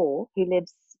 94, who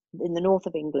lives in the north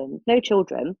of England, no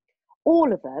children.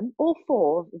 All of them, all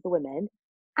 4 of the women,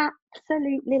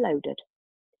 absolutely loaded.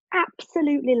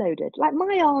 Absolutely loaded. Like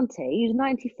my auntie, who's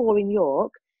 94 in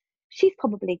York, she's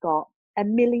probably got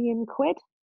 £1 million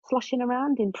sloshing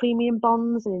around in premium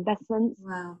bonds and investments.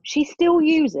 Wow. She still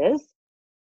uses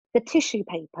the tissue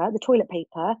paper, the toilet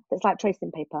paper that's like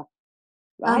tracing paper.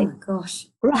 Right? Oh my gosh.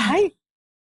 Right?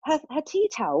 Her tea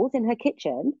towels in her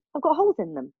kitchen have got holes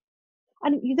in them.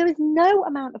 And there is no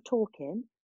amount of talking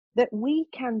that we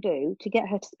can do to get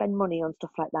her to spend money on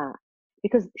stuff like that,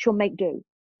 because she'll make do.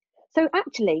 So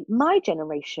actually, my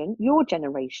generation, your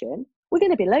generation, we're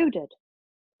going to be loaded,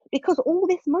 because all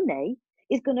this money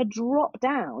is going to drop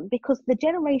down, because the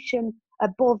generation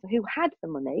above who had the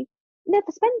money never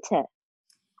spent it.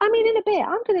 I mean, in a bit,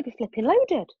 I'm going to be flipping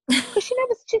loaded because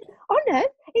oh no,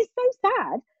 it's so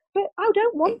sad. But I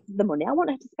don't want the money. I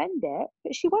want her to spend it,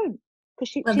 but she won't because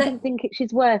she doesn't think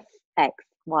she's worth X,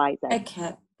 Y, Z.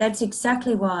 Okay, that's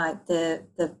exactly why the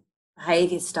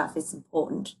behaviour stuff is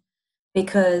important,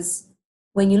 because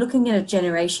when you're looking at a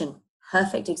generation,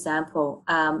 perfect example,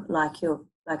 like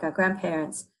our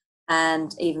grandparents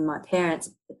and even my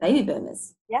parents, the baby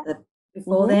boomers,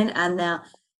 before then and now.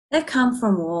 They've come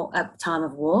from a time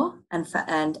of war and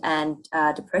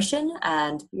depression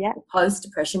and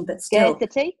post-depression, but still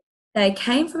scarcity. They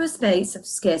came from a space of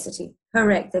scarcity.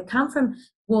 Correct. They've come from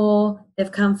war.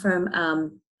 They've come from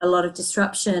a lot of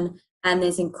disruption, and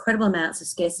there's incredible amounts of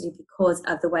scarcity because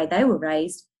of the way they were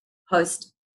raised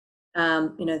post,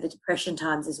 the depression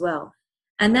times as well,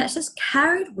 and that's just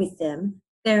carried with them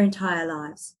their entire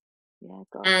lives. Yeah,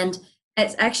 God. And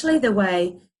it's actually the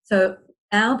way. So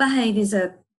our behaviours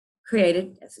are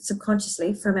created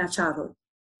subconsciously from our childhood.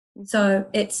 So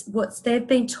it's what they've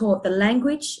been taught. The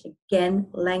language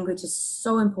is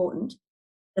so important.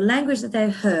 The language that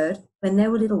they've heard when they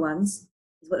were little ones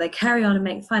is what they carry on and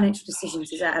make financial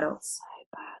decisions as adults. So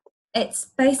bad.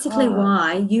 It's basically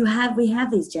why we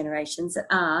have these generations that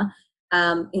are,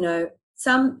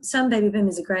 some baby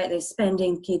boomers are great. They're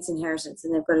spending kids' inheritance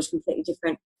and they've got a completely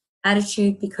different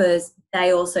attitude because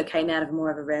they also came out of more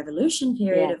of a revolution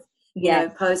period of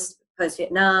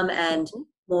post-Vietnam and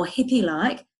more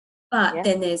hippie-like. But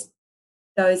then there's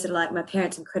those that are like my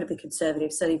parents, incredibly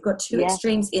conservative. So you've got two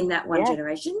extremes in that one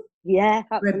generation. Yeah,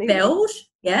 absolutely. Rebelled,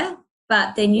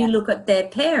 but then you look at their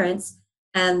parents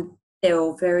and they're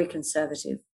all very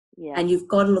conservative. Yeah. And you've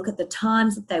got to look at the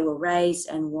times that they were raised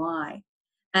and why.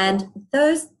 And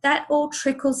that all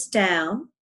trickles down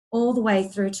all the way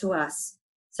through to us.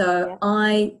 So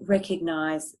I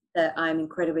recognise that I'm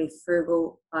incredibly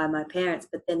frugal by my parents,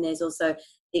 but then there's also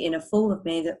the inner fool of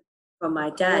me that from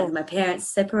my dad. My parents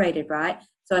separated, right?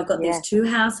 So I've got these two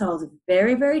households,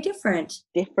 very, very different.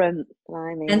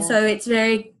 And so it's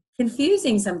very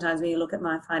confusing sometimes when you look at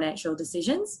my financial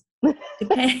decisions. But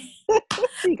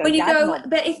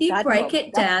if you break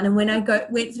it down, and when I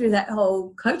went through that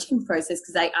whole coaching process,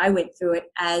 because I went through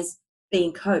it as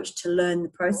being coached to learn the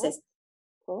process,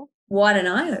 what an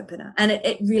eye-opener. And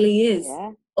it really is.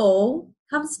 All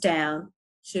comes down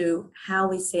to how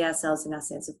we see ourselves and our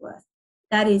sense of worth.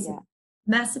 That is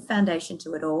massive foundation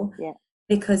to it all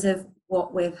because of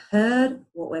what we've heard,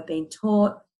 what we're being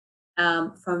taught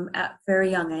from at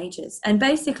very young ages. And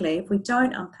basically, if we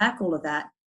don't unpack all of that,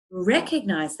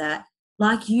 recognize that,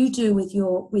 like you do with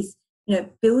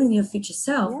building your future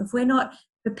self, if we're not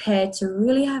prepared to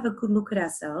really have a good look at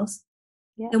ourselves,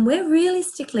 then we're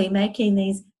realistically making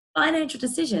these financial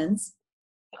decisions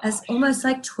as almost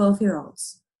like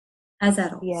 12-year-olds as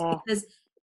adults. Because,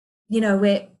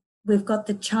 we've got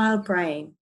the child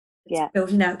brain that's built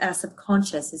in our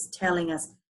subconscious is telling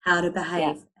us how to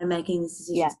behave and making these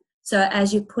decisions. So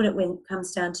as you put it, when it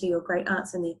comes down to your great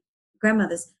aunts and the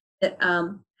grandmothers that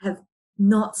have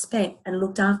not spent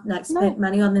and spent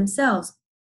money on themselves,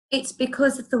 it's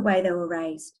because of the way they were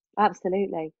raised.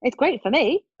 Absolutely. It's great for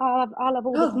me. I'll have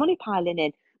all this money piling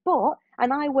in.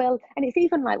 And it's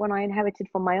even like when I inherited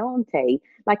from my auntie,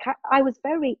 like I was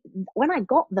when I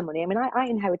got the money, I mean, I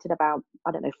inherited about,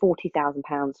 I don't know,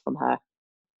 £40,000 from her.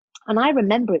 And I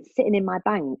remember it sitting in my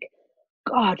bank,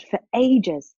 God, for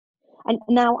ages. And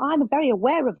now I'm very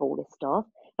aware of all this stuff,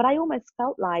 but I almost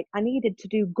felt like I needed to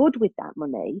do good with that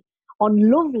money on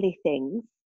lovely things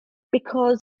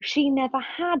because she never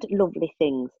had lovely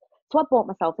things. So I bought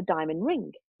myself a diamond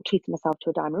ring, treated myself to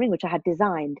a diamond ring, which I had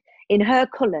designed in her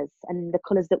colours and the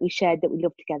colours that we shared that we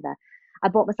loved together. I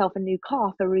bought myself a new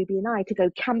car for Ruby and I to go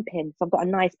camping. So I've got a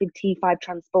nice big T5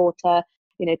 transporter,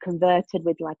 converted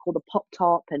with like all the pop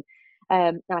top and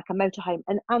like a motorhome.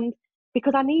 And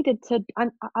because I needed to,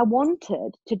 and I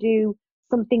wanted to do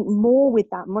something more with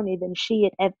that money than she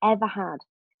had ever had.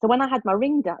 So when I had my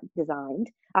ring designed,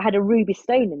 I had a ruby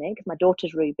stone in it because my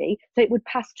daughter's Ruby. So it would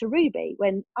pass to Ruby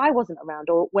when I wasn't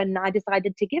around or when I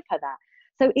decided to give her that.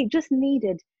 So it just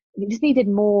needed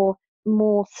more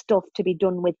stuff to be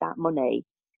done with that money.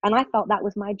 And I felt that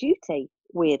was my duty,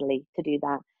 weirdly, to do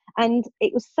that. And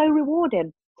it was so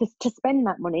rewarding to spend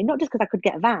that money, not just because I could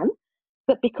get a van,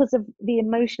 but because of the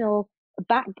emotional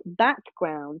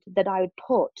background that I would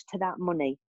put to that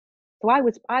money. So I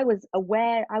was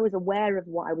aware of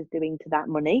what I was doing to that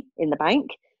money in the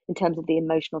bank in terms of the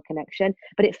emotional connection,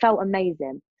 but it felt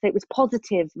amazing. So it was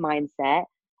positive mindset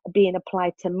being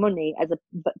applied to money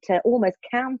but to almost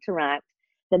counteract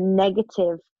the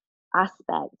negative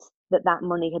aspect that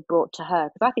money had brought to her.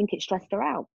 Because I think it stressed her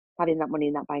out having that money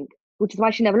in that bank. which is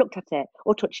why she never looked at it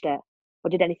or touched it or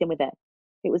did anything with it.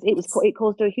 It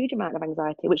caused her a huge amount of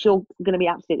anxiety, which you're going to be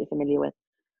absolutely familiar with.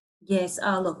 Yes.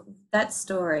 Oh, look, that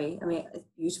story, I mean, it's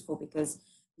beautiful because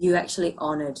you actually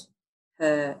honoured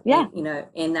her,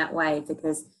 in that way,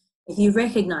 because if you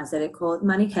recognise that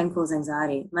money can cause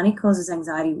anxiety. Money causes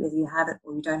anxiety whether you have it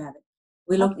or you don't have it.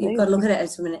 You've got to look at it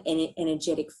as from an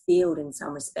energetic field in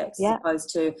some respects, as opposed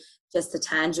to just the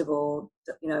tangible,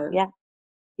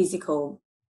 physical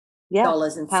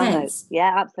dollars and pound cents. Note.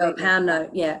 Yeah, absolutely. Pound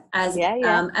note,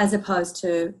 as opposed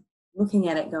to looking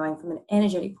at it going from an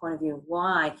energetic point of view.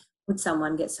 Why would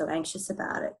someone get so anxious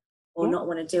about it or not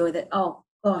want to deal with it? Oh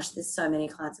gosh, there's so many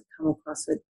clients I've come across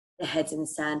with their heads in the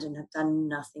sand and have done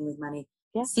nothing with money.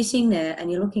 Sitting there,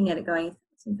 and you're looking at it going, if it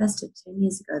was invested 10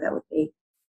 years ago, that would be,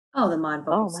 the mind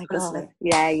boggles. Oh my honestly. God.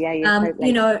 Yeah.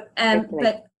 Totally.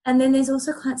 But then there's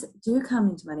also clients that do come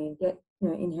into money and get,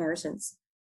 inheritance,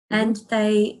 and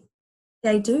they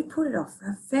do put it off for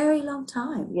a very long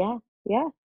time. Yeah.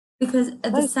 Because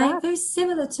very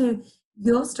similar to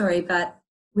your story, but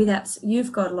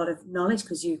you've got a lot of knowledge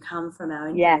because you come from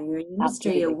your industry.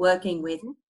 Absolutely. You're working with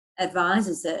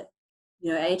advisors that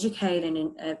educate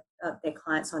and their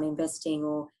clients on investing,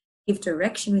 or give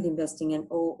direction with investing, and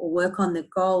or work on the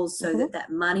goals so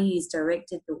that money is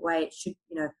directed the way it should,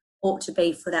 ought to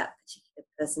be for that particular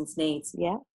person's needs.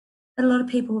 Yeah. But a lot of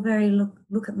people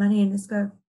look at money and just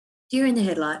go deer in the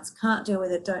headlights, can't deal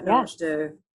with it, don't know what to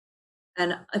do.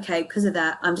 And okay, because of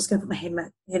that, I'm just going to put my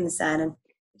head in the sand and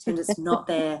pretend it's not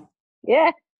there.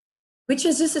 Yeah. Which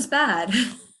is just as bad,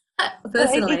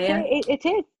 personally. It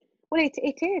is. Well,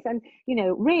 it is. And,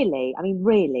 really,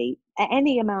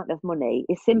 any amount of money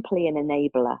is simply an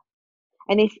enabler.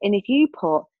 And if you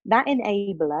put that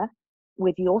enabler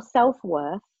with your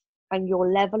self-worth and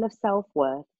your level of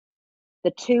self-worth,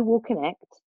 the two will connect.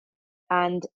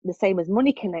 And the same as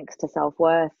money connects to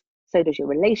self-worth, so does your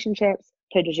relationships,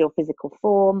 so does your physical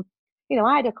form.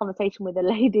 I had a conversation with a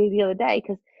lady the other day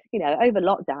because, over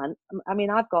lockdown, I mean,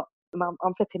 I'm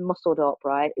flipping muscled up,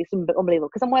 right? It's unbelievable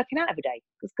because I'm working out every day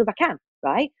because I can,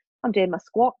 right? I'm doing my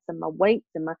squats and my weights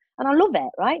and I love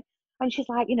it, right? And she's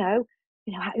like, and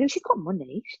she's got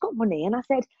money. And I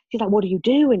said, she's like, what do you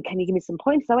do? And can you give me some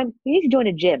points? So I went, you need to join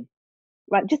a gym,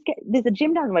 right? There's a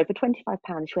gym down the road for £25.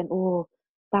 She went, oh,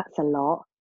 that's a lot.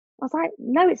 I was like,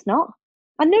 no, it's not.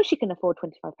 I know she can afford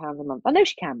 £25 a month. I know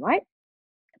she can, right?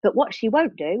 But what she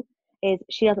won't do is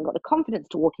she hasn't got the confidence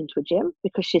to walk into a gym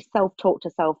because she's self-taught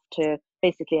herself to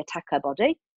basically attack her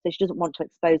body. So she doesn't want to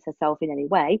expose herself in any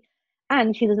way.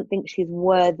 And she doesn't think she's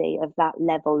worthy of that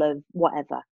level of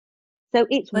whatever. So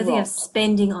it's worthy of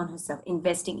spending on herself,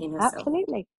 investing in herself.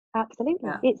 Absolutely.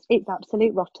 Yeah. It's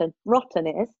absolute rotten. Rotten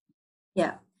it is.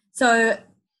 Yeah. So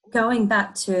going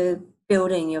back to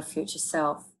building your future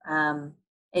self,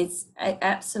 it's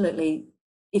absolutely,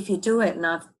 if you do it, and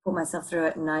I've put myself through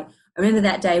it, and I remember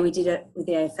that day we did it with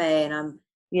the AFA, and I'm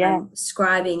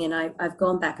scribing, and I've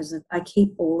gone back because I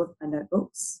keep all of my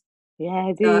notebooks.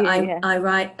 Yeah, I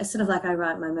write I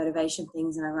write my motivation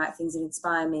things, and I write things that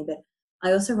inspire me, but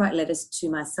I also write letters to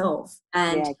myself.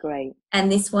 And great. And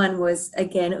this one was,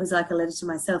 again, it was like a letter to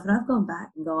myself, and I've gone back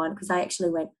and gone, because I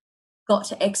actually got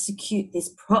to execute this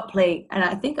properly. And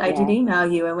I think I did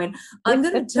email you and went, I'm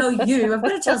going to tell you, I've got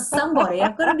to tell somebody,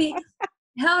 I've got to be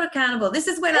held accountable. This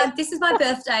is this is my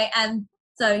birthday, and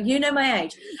so my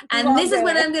age, and this is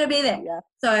when I'm going to be there. Yeah.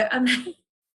 So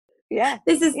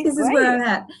this is where I'm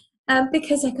at,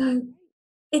 because I go,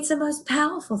 it's the most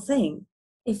powerful thing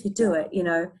if you do it,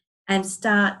 and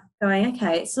start going,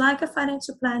 okay, it's like a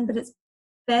financial plan, but it's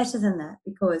better than that,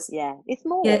 because it's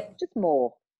more, just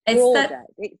more. It's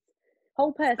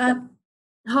whole person.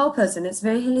 Whole person. It's a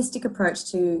very holistic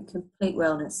approach to complete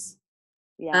wellness.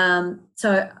 Yeah.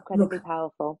 So incredibly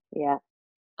powerful. Yeah.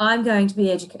 I'm going to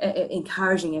be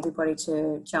encouraging everybody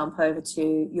to jump over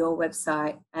to your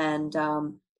website and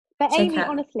but Amy,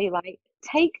 honestly, right,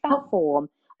 take that form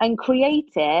and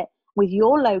create it with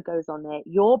your logos on it,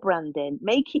 your branding,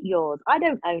 make it yours. I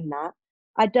don't own that.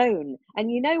 I don't. And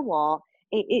you know what?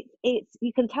 It's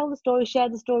you can tell the story, share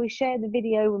the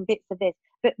video and bits of this,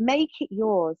 but make it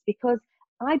yours, because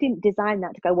I didn't design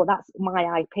that to go, well, that's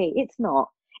my IP. It's not.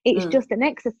 It's just an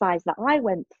exercise that I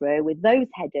went through with those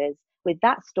headers, with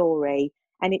that story,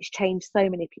 and it's changed so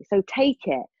many people. So take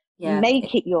it,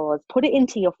 make it yours, put it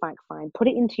into your fact find, put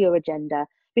it into your agenda,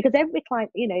 because every client,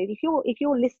 if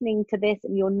you're listening to this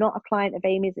and you're not a client of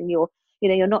Amy's and you're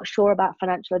not sure about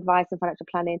financial advice and financial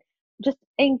planning, just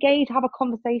engage, have a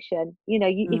conversation.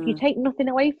 If you take nothing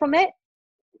away from it,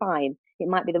 fine. It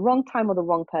might be the wrong time or the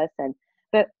wrong person,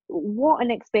 But what an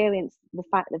experience, the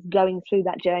fact of going through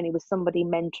that journey with somebody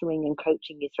mentoring and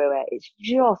coaching you through it. It's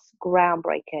just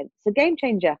groundbreaking. It's a game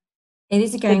changer. It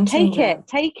is a So game changer.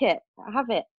 take it, have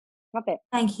it.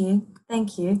 Thank you.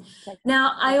 Thank you. Take it.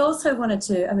 Now, I also wanted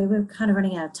to, I mean, we're kind of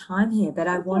running out of time here, but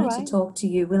I That's all wanted to right. talk to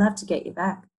you. We'll have to get you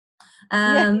back.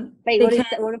 Wait, Because,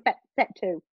 what is step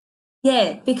 2?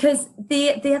 yeah, because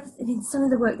I mean, some of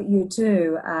the work that you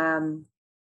do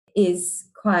is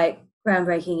quite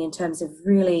groundbreaking in terms of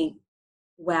really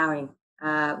wowing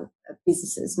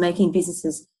businesses, making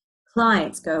businesses,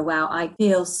 clients go, wow, I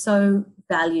feel so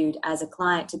valued as a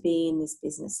client to be in this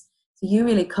business. So you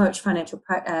really coach financial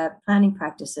planning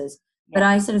practices, but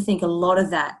I sort of think a lot of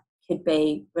that could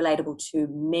be relatable to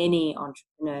many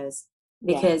entrepreneurs,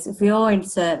 because if you're in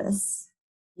service,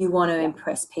 you want to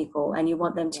impress people and you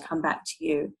want them to come back to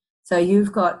you. So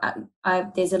you've got,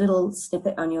 there's a little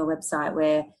snippet on your website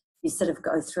where you sort of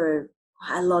go through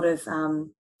a lot of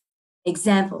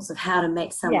examples of how to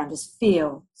make someone just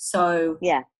feel so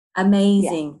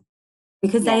amazing,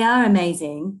 because they are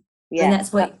amazing. And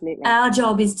that's what our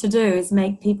job is to do, is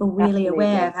make people really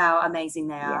aware of how amazing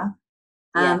they are.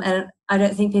 And I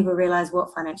don't think people realize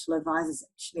what financial advisors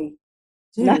actually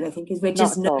do. They think we're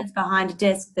just nerds behind a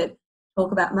desk that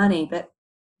talk about money, but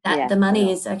the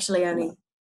money is actually only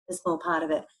a small part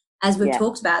of it. As we've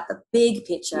talked about, the big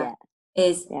picture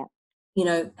is, you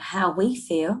know, how we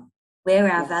feel,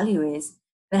 where our value is,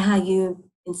 but how you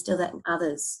instill that in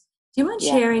others. Do you mind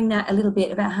sharing that a little bit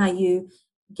about how you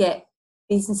get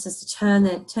businesses to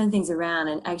turn things around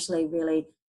and actually really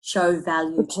show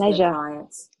value to their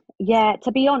clients? Yeah,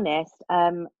 to be honest,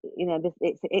 you know,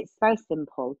 it's very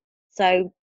simple.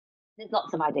 So there's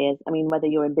lots of ideas. I mean, whether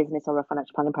you're in business or a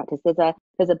financial planning practice,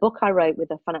 there's a book I wrote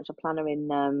with a financial planner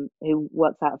in who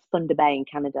works out of Thunder Bay in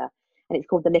Canada, and it's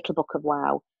called The Little Book of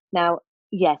Wow. Now,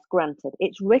 yes, granted,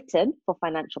 it's written for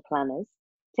financial planners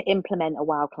to implement a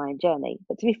Wow client journey.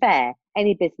 But to be fair,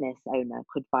 any business owner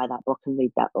could buy that book and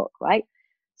read that book, right?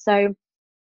 So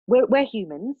we're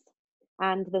humans.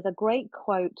 And there's a great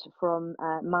quote from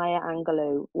Maya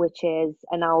Angelou, which is,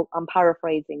 and I'm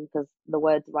paraphrasing because the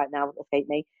words right now escape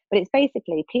me, but it's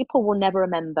basically, people will never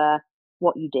remember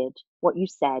what you did, what you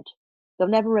said. They'll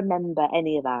never remember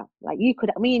any of that. Like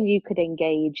me and you could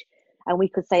engage and we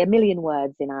could say a million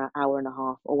words in our hour and a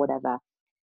half or whatever.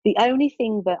 The only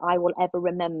thing that I will ever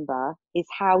remember is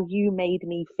how you made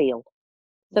me feel.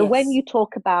 So when you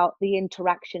talk about the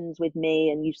interactions with me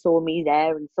and you saw me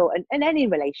there and any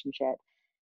relationship,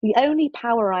 the only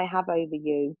power I have over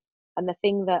you and the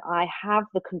thing that I have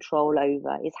the control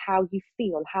over is how you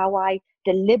feel, how I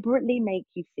deliberately make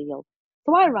you feel.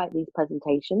 So I write these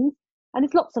presentations and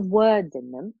there's lots of words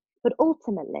in them, but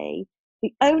ultimately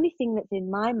the only thing that's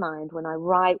in my mind when I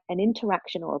write an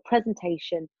interaction or a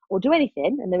presentation or do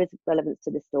anything, and there is relevance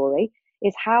to the story,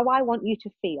 is how I want you to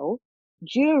feel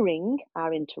during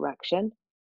our interaction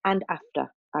and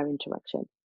after our interaction,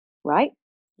 right?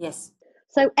 Yes.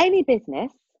 So any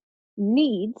business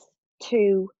needs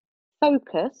to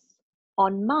focus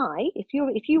on if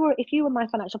you were my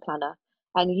financial planner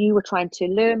and you were trying to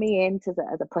lure me in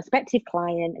as a prospective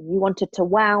client and you wanted to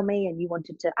wow me and you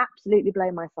wanted to absolutely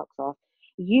blow my socks off,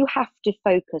 you have to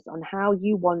focus on how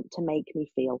you want to make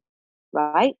me feel,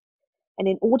 right? And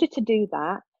in order to do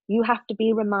that, you have to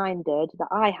be reminded that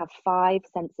I have 5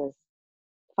 senses,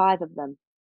 5 of them.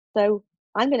 So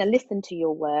I'm going to listen to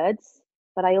your words,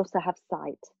 but I also have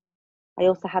sight. I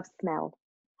also have smell.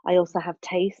 I also have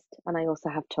taste, and I also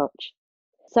have touch.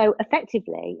 So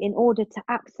effectively, in order to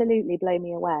absolutely blow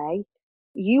me away,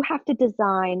 you have to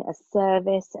design a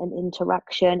service, an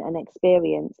interaction, an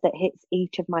experience that hits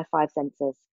each of my 5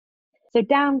 senses. So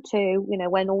down to, you know,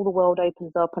 when all the world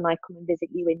opens up and I come and visit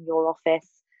you in your office,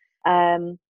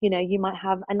 you know, you might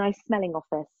have a nice smelling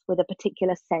office with a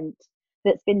particular scent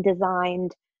that's been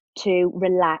designed to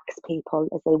relax people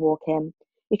as they walk in.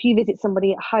 If you visit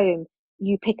somebody at home,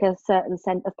 you pick a certain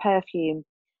scent of perfume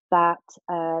that,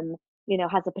 you know,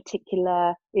 has a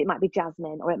particular, it might be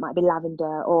jasmine or it might be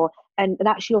lavender, and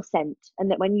that's your scent.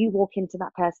 And that when you walk into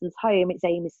that person's home, it's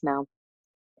Amy's smell.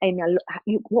 Amy,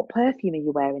 what perfume are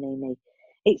you wearing, Amy?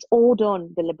 It's all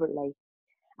done deliberately.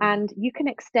 And you can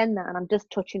extend that, and I'm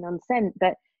just touching on scent,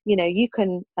 but you know, you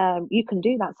can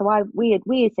do that. So we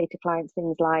say to clients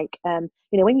things like, you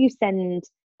know, when you send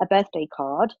a birthday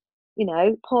card, you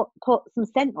know, put some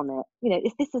scent on it. You know,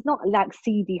 this is not like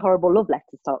seedy, horrible love letter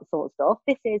sort of stuff.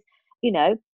 This is, you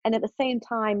know, and at the same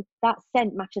time, that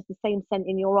scent matches the same scent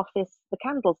in your office, the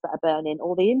candles that are burning,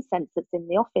 or the incense that's in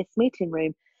the office meeting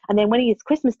room. And then when it's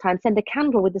Christmas time, send a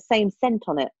candle with the same scent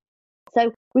on it.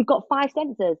 So we've got 5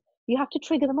 senses. You have to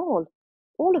trigger them all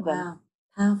of them. Wow.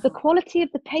 The Powerful. quality of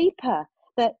the paper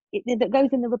that goes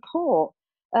in the report,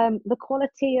 the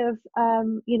quality of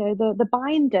the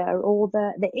binder, or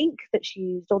the ink that's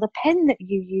used, or the pen that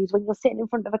you use when you're sitting in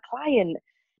front of a client.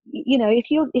 If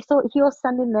you're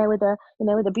standing there with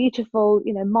a beautiful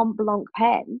Mont Blanc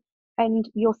pen, and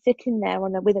you're sitting there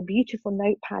with a beautiful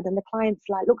notepad, and the client's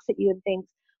like looks at you and thinks,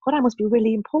 God, I must be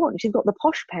really important. She's got the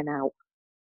posh pen out,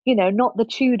 not the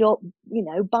chewed up,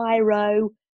 biro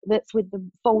that's with the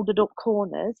folded up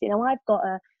corners. I've got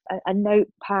a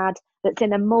notepad that's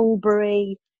in a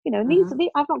mulberry. And Mm-hmm.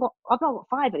 I've not got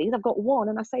 5 of these. I've got one,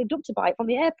 and I saved up to buy it from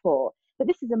the airport. But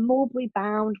this is a mulberry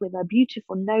bound with a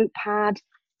beautiful notepad.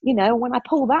 When I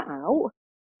pull that out,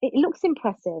 it looks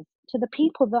impressive to the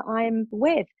people that I'm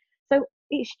with. So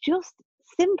it's just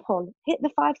simple. Hit the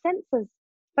 5 senses.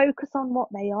 Focus on what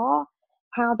they are,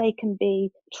 how they can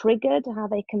be triggered, how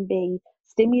they can be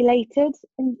stimulated,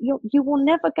 and you will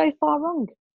never go far wrong.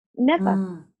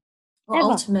 Never, Well, ever.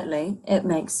 Of ultimately, it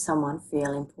makes someone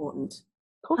feel important.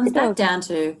 course Comes it back does. down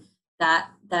to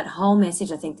that whole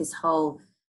message. I think this whole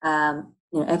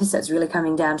episode's really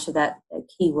coming down to that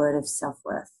key word of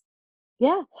self-worth.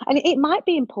 Yeah, and it might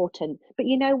be important, but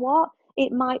you know what?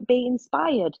 It might be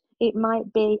inspired. It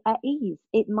might be at ease.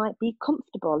 It might be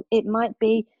comfortable. It might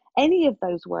be any of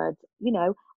those words.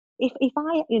 If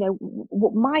I,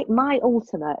 my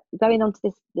ultimate going on to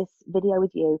this video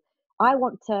with you, I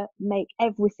want to make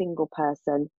every single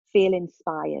person feel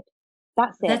inspired.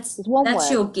 That's it. That's It's one that's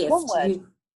word. your One gift. word. You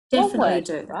One definitely word.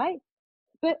 do that. Right?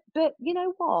 But you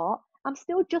know what? I'm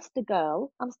still just a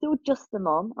girl. I'm still just a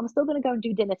mom. I'm still going to go and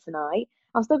do dinner tonight.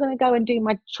 I'm still going to go and do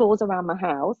my chores around my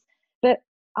house. But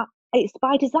it's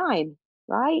by design,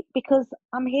 right? Because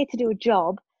I'm here to do a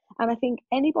job. And I think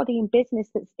anybody in business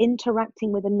that's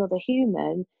interacting with another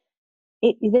human,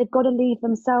 they've got to leave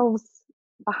themselves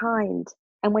behind.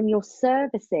 And when you're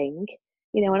servicing,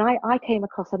 and I came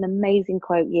across an amazing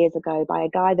quote years ago by a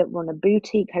guy that run a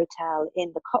boutique hotel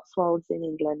in the Cotswolds in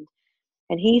England.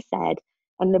 And he said,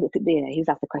 and he was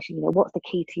asked the question, what's the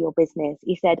key to your business?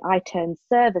 He said, I turned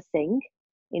servicing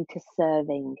into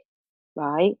serving,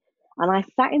 right? And I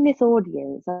sat in this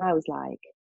audience and I was like,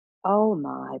 oh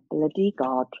my bloody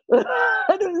God. And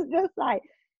it was just like,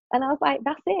 and I was like,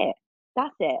 that's it.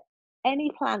 That's it. Any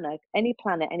planner, any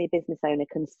business owner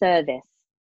can service,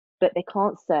 but they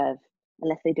can't serve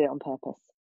unless they do it on purpose.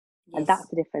 And that's Yes,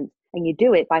 the difference. And you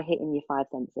do it by hitting your 5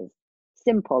 senses.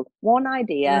 Simple. One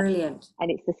idea, brilliant. and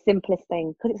it's the simplest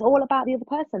thing, because it's all about the other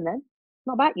person then. It's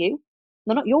not about you.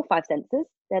 They're not your 5 senses.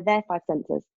 They're their 5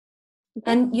 senses.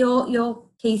 Okay? And your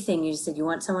key thing, you said you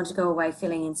want someone to go away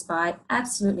feeling inspired.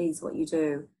 Absolutely is what you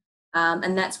do.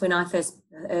 And that's when I first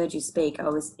heard you speak. I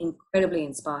was incredibly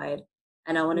inspired,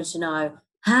 and I wanted to know,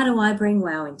 how do I bring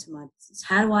wow into my business?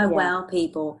 How do I Yeah. wow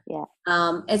people? Yeah.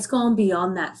 It's gone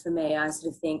beyond that for me. I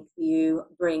sort of think you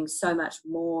bring so much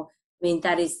more. I mean,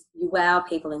 that is, you wow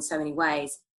people in so many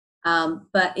ways.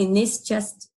 But in this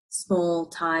just small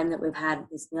time that we've had,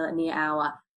 this near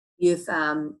hour, you've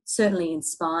certainly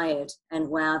inspired and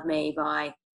wowed me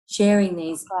by sharing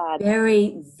these Glad.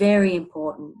 very, very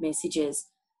important messages.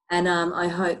 And I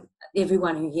hope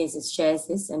everyone who hears this shares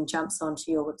this and jumps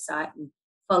onto your website and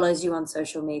follows you on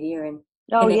social media and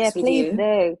Oh yeah, connects with please you.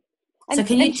 do. So And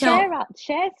can you share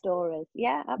tell? stories.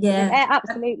 Yeah, absolutely. Yeah.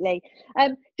 Absolutely.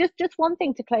 Just one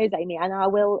thing to close, Amy, and I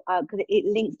will, because it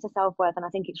links to self-worth, and I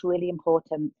think it's really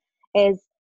important, is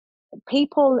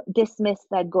people dismiss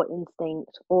their gut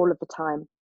instinct all of the time.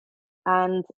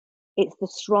 And it's the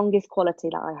strongest quality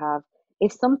that I have.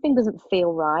 If something doesn't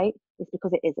feel right, it's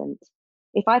because it isn't.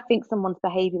 If I think someone's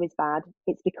behavior is bad,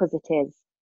 it's because it is.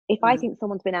 If I Mm. think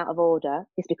someone's been out of order,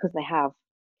 it's because they have.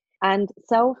 And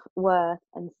self-worth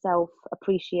and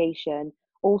self-appreciation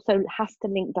also has to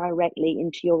link directly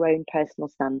into your own personal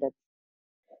standards.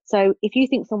 So if you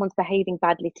think someone's behaving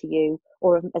badly to you,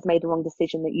 or has made a wrong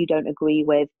decision that you don't agree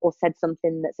with, or said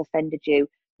something that's offended you,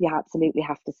 you absolutely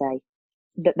have to say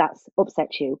that's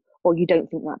upset you, or you don't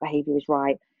think that behavior is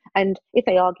right. And if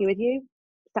they argue with you,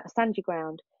 stand your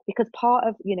ground. Because part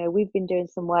of, we've been doing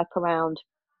some work around,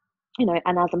 and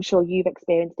as I'm sure you've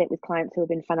experienced it with clients who have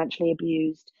been financially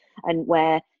abused, and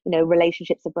where,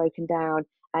 relationships are broken down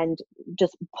and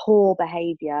just poor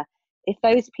behavior. If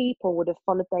those people would have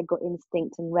followed their gut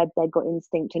instinct and read their gut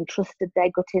instinct and trusted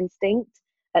their gut instinct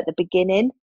at the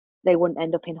beginning, they wouldn't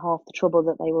end up in half the trouble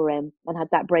that they were in, and had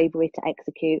that bravery to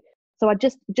execute. So I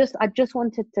just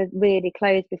wanted to really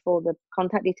close before the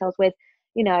contact details with,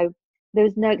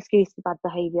 there's no excuse for bad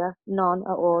behavior, none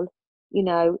at all.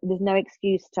 There's no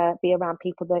excuse to be around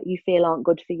people that you feel aren't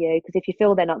good for you, because if you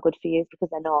feel they're not good for you, it's because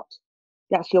they're not.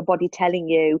 That's your body telling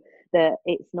you that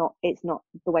it's not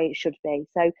the way it should be.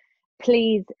 So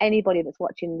please, anybody that's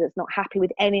watching that's not happy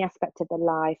with any aspect of their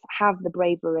life, have the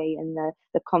bravery and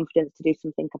the confidence to do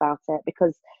something about it,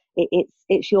 because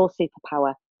it's your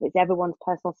superpower. It's everyone's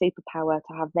personal superpower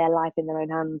to have their life in their own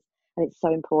hands, and it's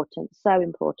so important, so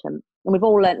important. And we've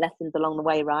all learnt lessons along the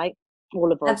way, right?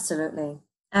 All of us.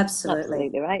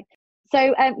 Absolutely. Right.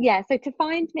 So so to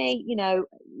find me,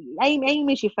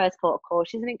 Amy is your first port of call.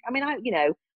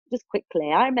 Just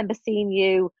quickly, I remember seeing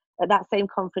you at that same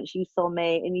conference. You saw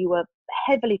me, and you were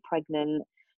heavily pregnant.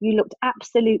 You looked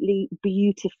absolutely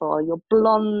beautiful. Your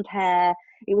blonde hair,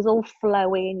 it was all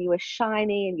flowing. You were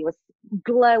shiny, and you were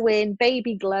glowing,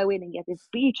 baby glowing, and you had this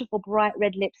beautiful bright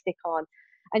red lipstick on.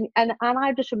 And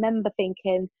I just remember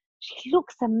thinking, she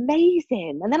looks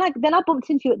amazing. And then I bumped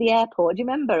into you at the airport. Do you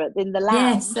remember in the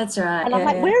lounge? Yes, that's right. And I'm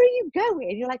like, where are you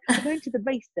going? You're like, I'm going to the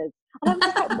races. And I'm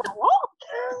just like, what?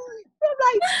 I'm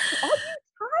like,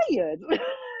 are you tired?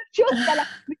 Just like,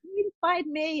 you inspired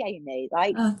me, Amy.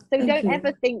 Like, so don't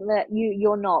ever think that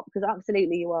you're not, because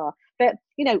absolutely you are. But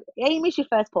Amy's your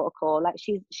first port of call. Like,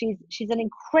 she's an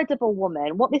incredible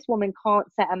woman. What this woman can't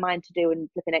set her mind to do and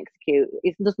flip and execute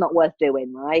is just not worth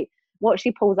doing, right? What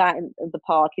she pulls out in the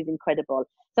park is incredible.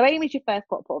 So Amy's your first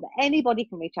port of call, but anybody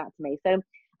can reach out to me. So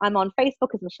I'm on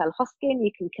Facebook as Michelle Hoskin.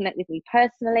 You can connect with me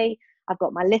personally. I've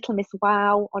got my Little Miss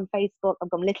Wow on Facebook. I've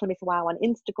got Little Miss Wow on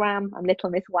Instagram. I'm Little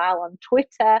Miss Wow on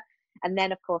Twitter. And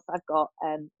then, of course, I've got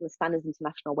the Standards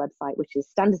International website, which is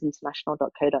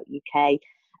standardsinternational.co.uk.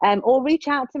 Or reach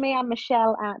out to me. I'm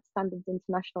Michelle at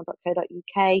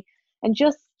standardsinternational.co.uk. And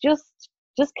just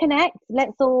connect.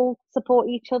 Let's all support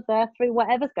each other through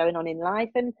whatever's going on in life.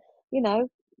 And,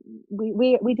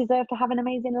 we deserve to have an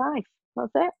amazing life.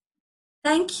 That's it.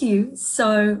 Thank you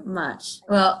so much.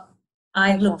 Well,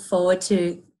 I look forward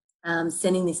to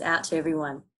sending this out to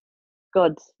everyone.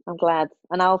 Good. I'm glad.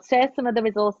 And I'll share some of the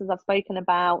resources I've spoken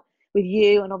about with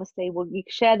you. And obviously, you can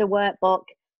share the workbook,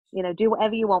 do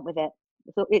whatever you want with it.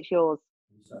 So it's yours.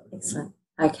 Excellent.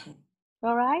 Okay.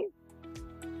 All right.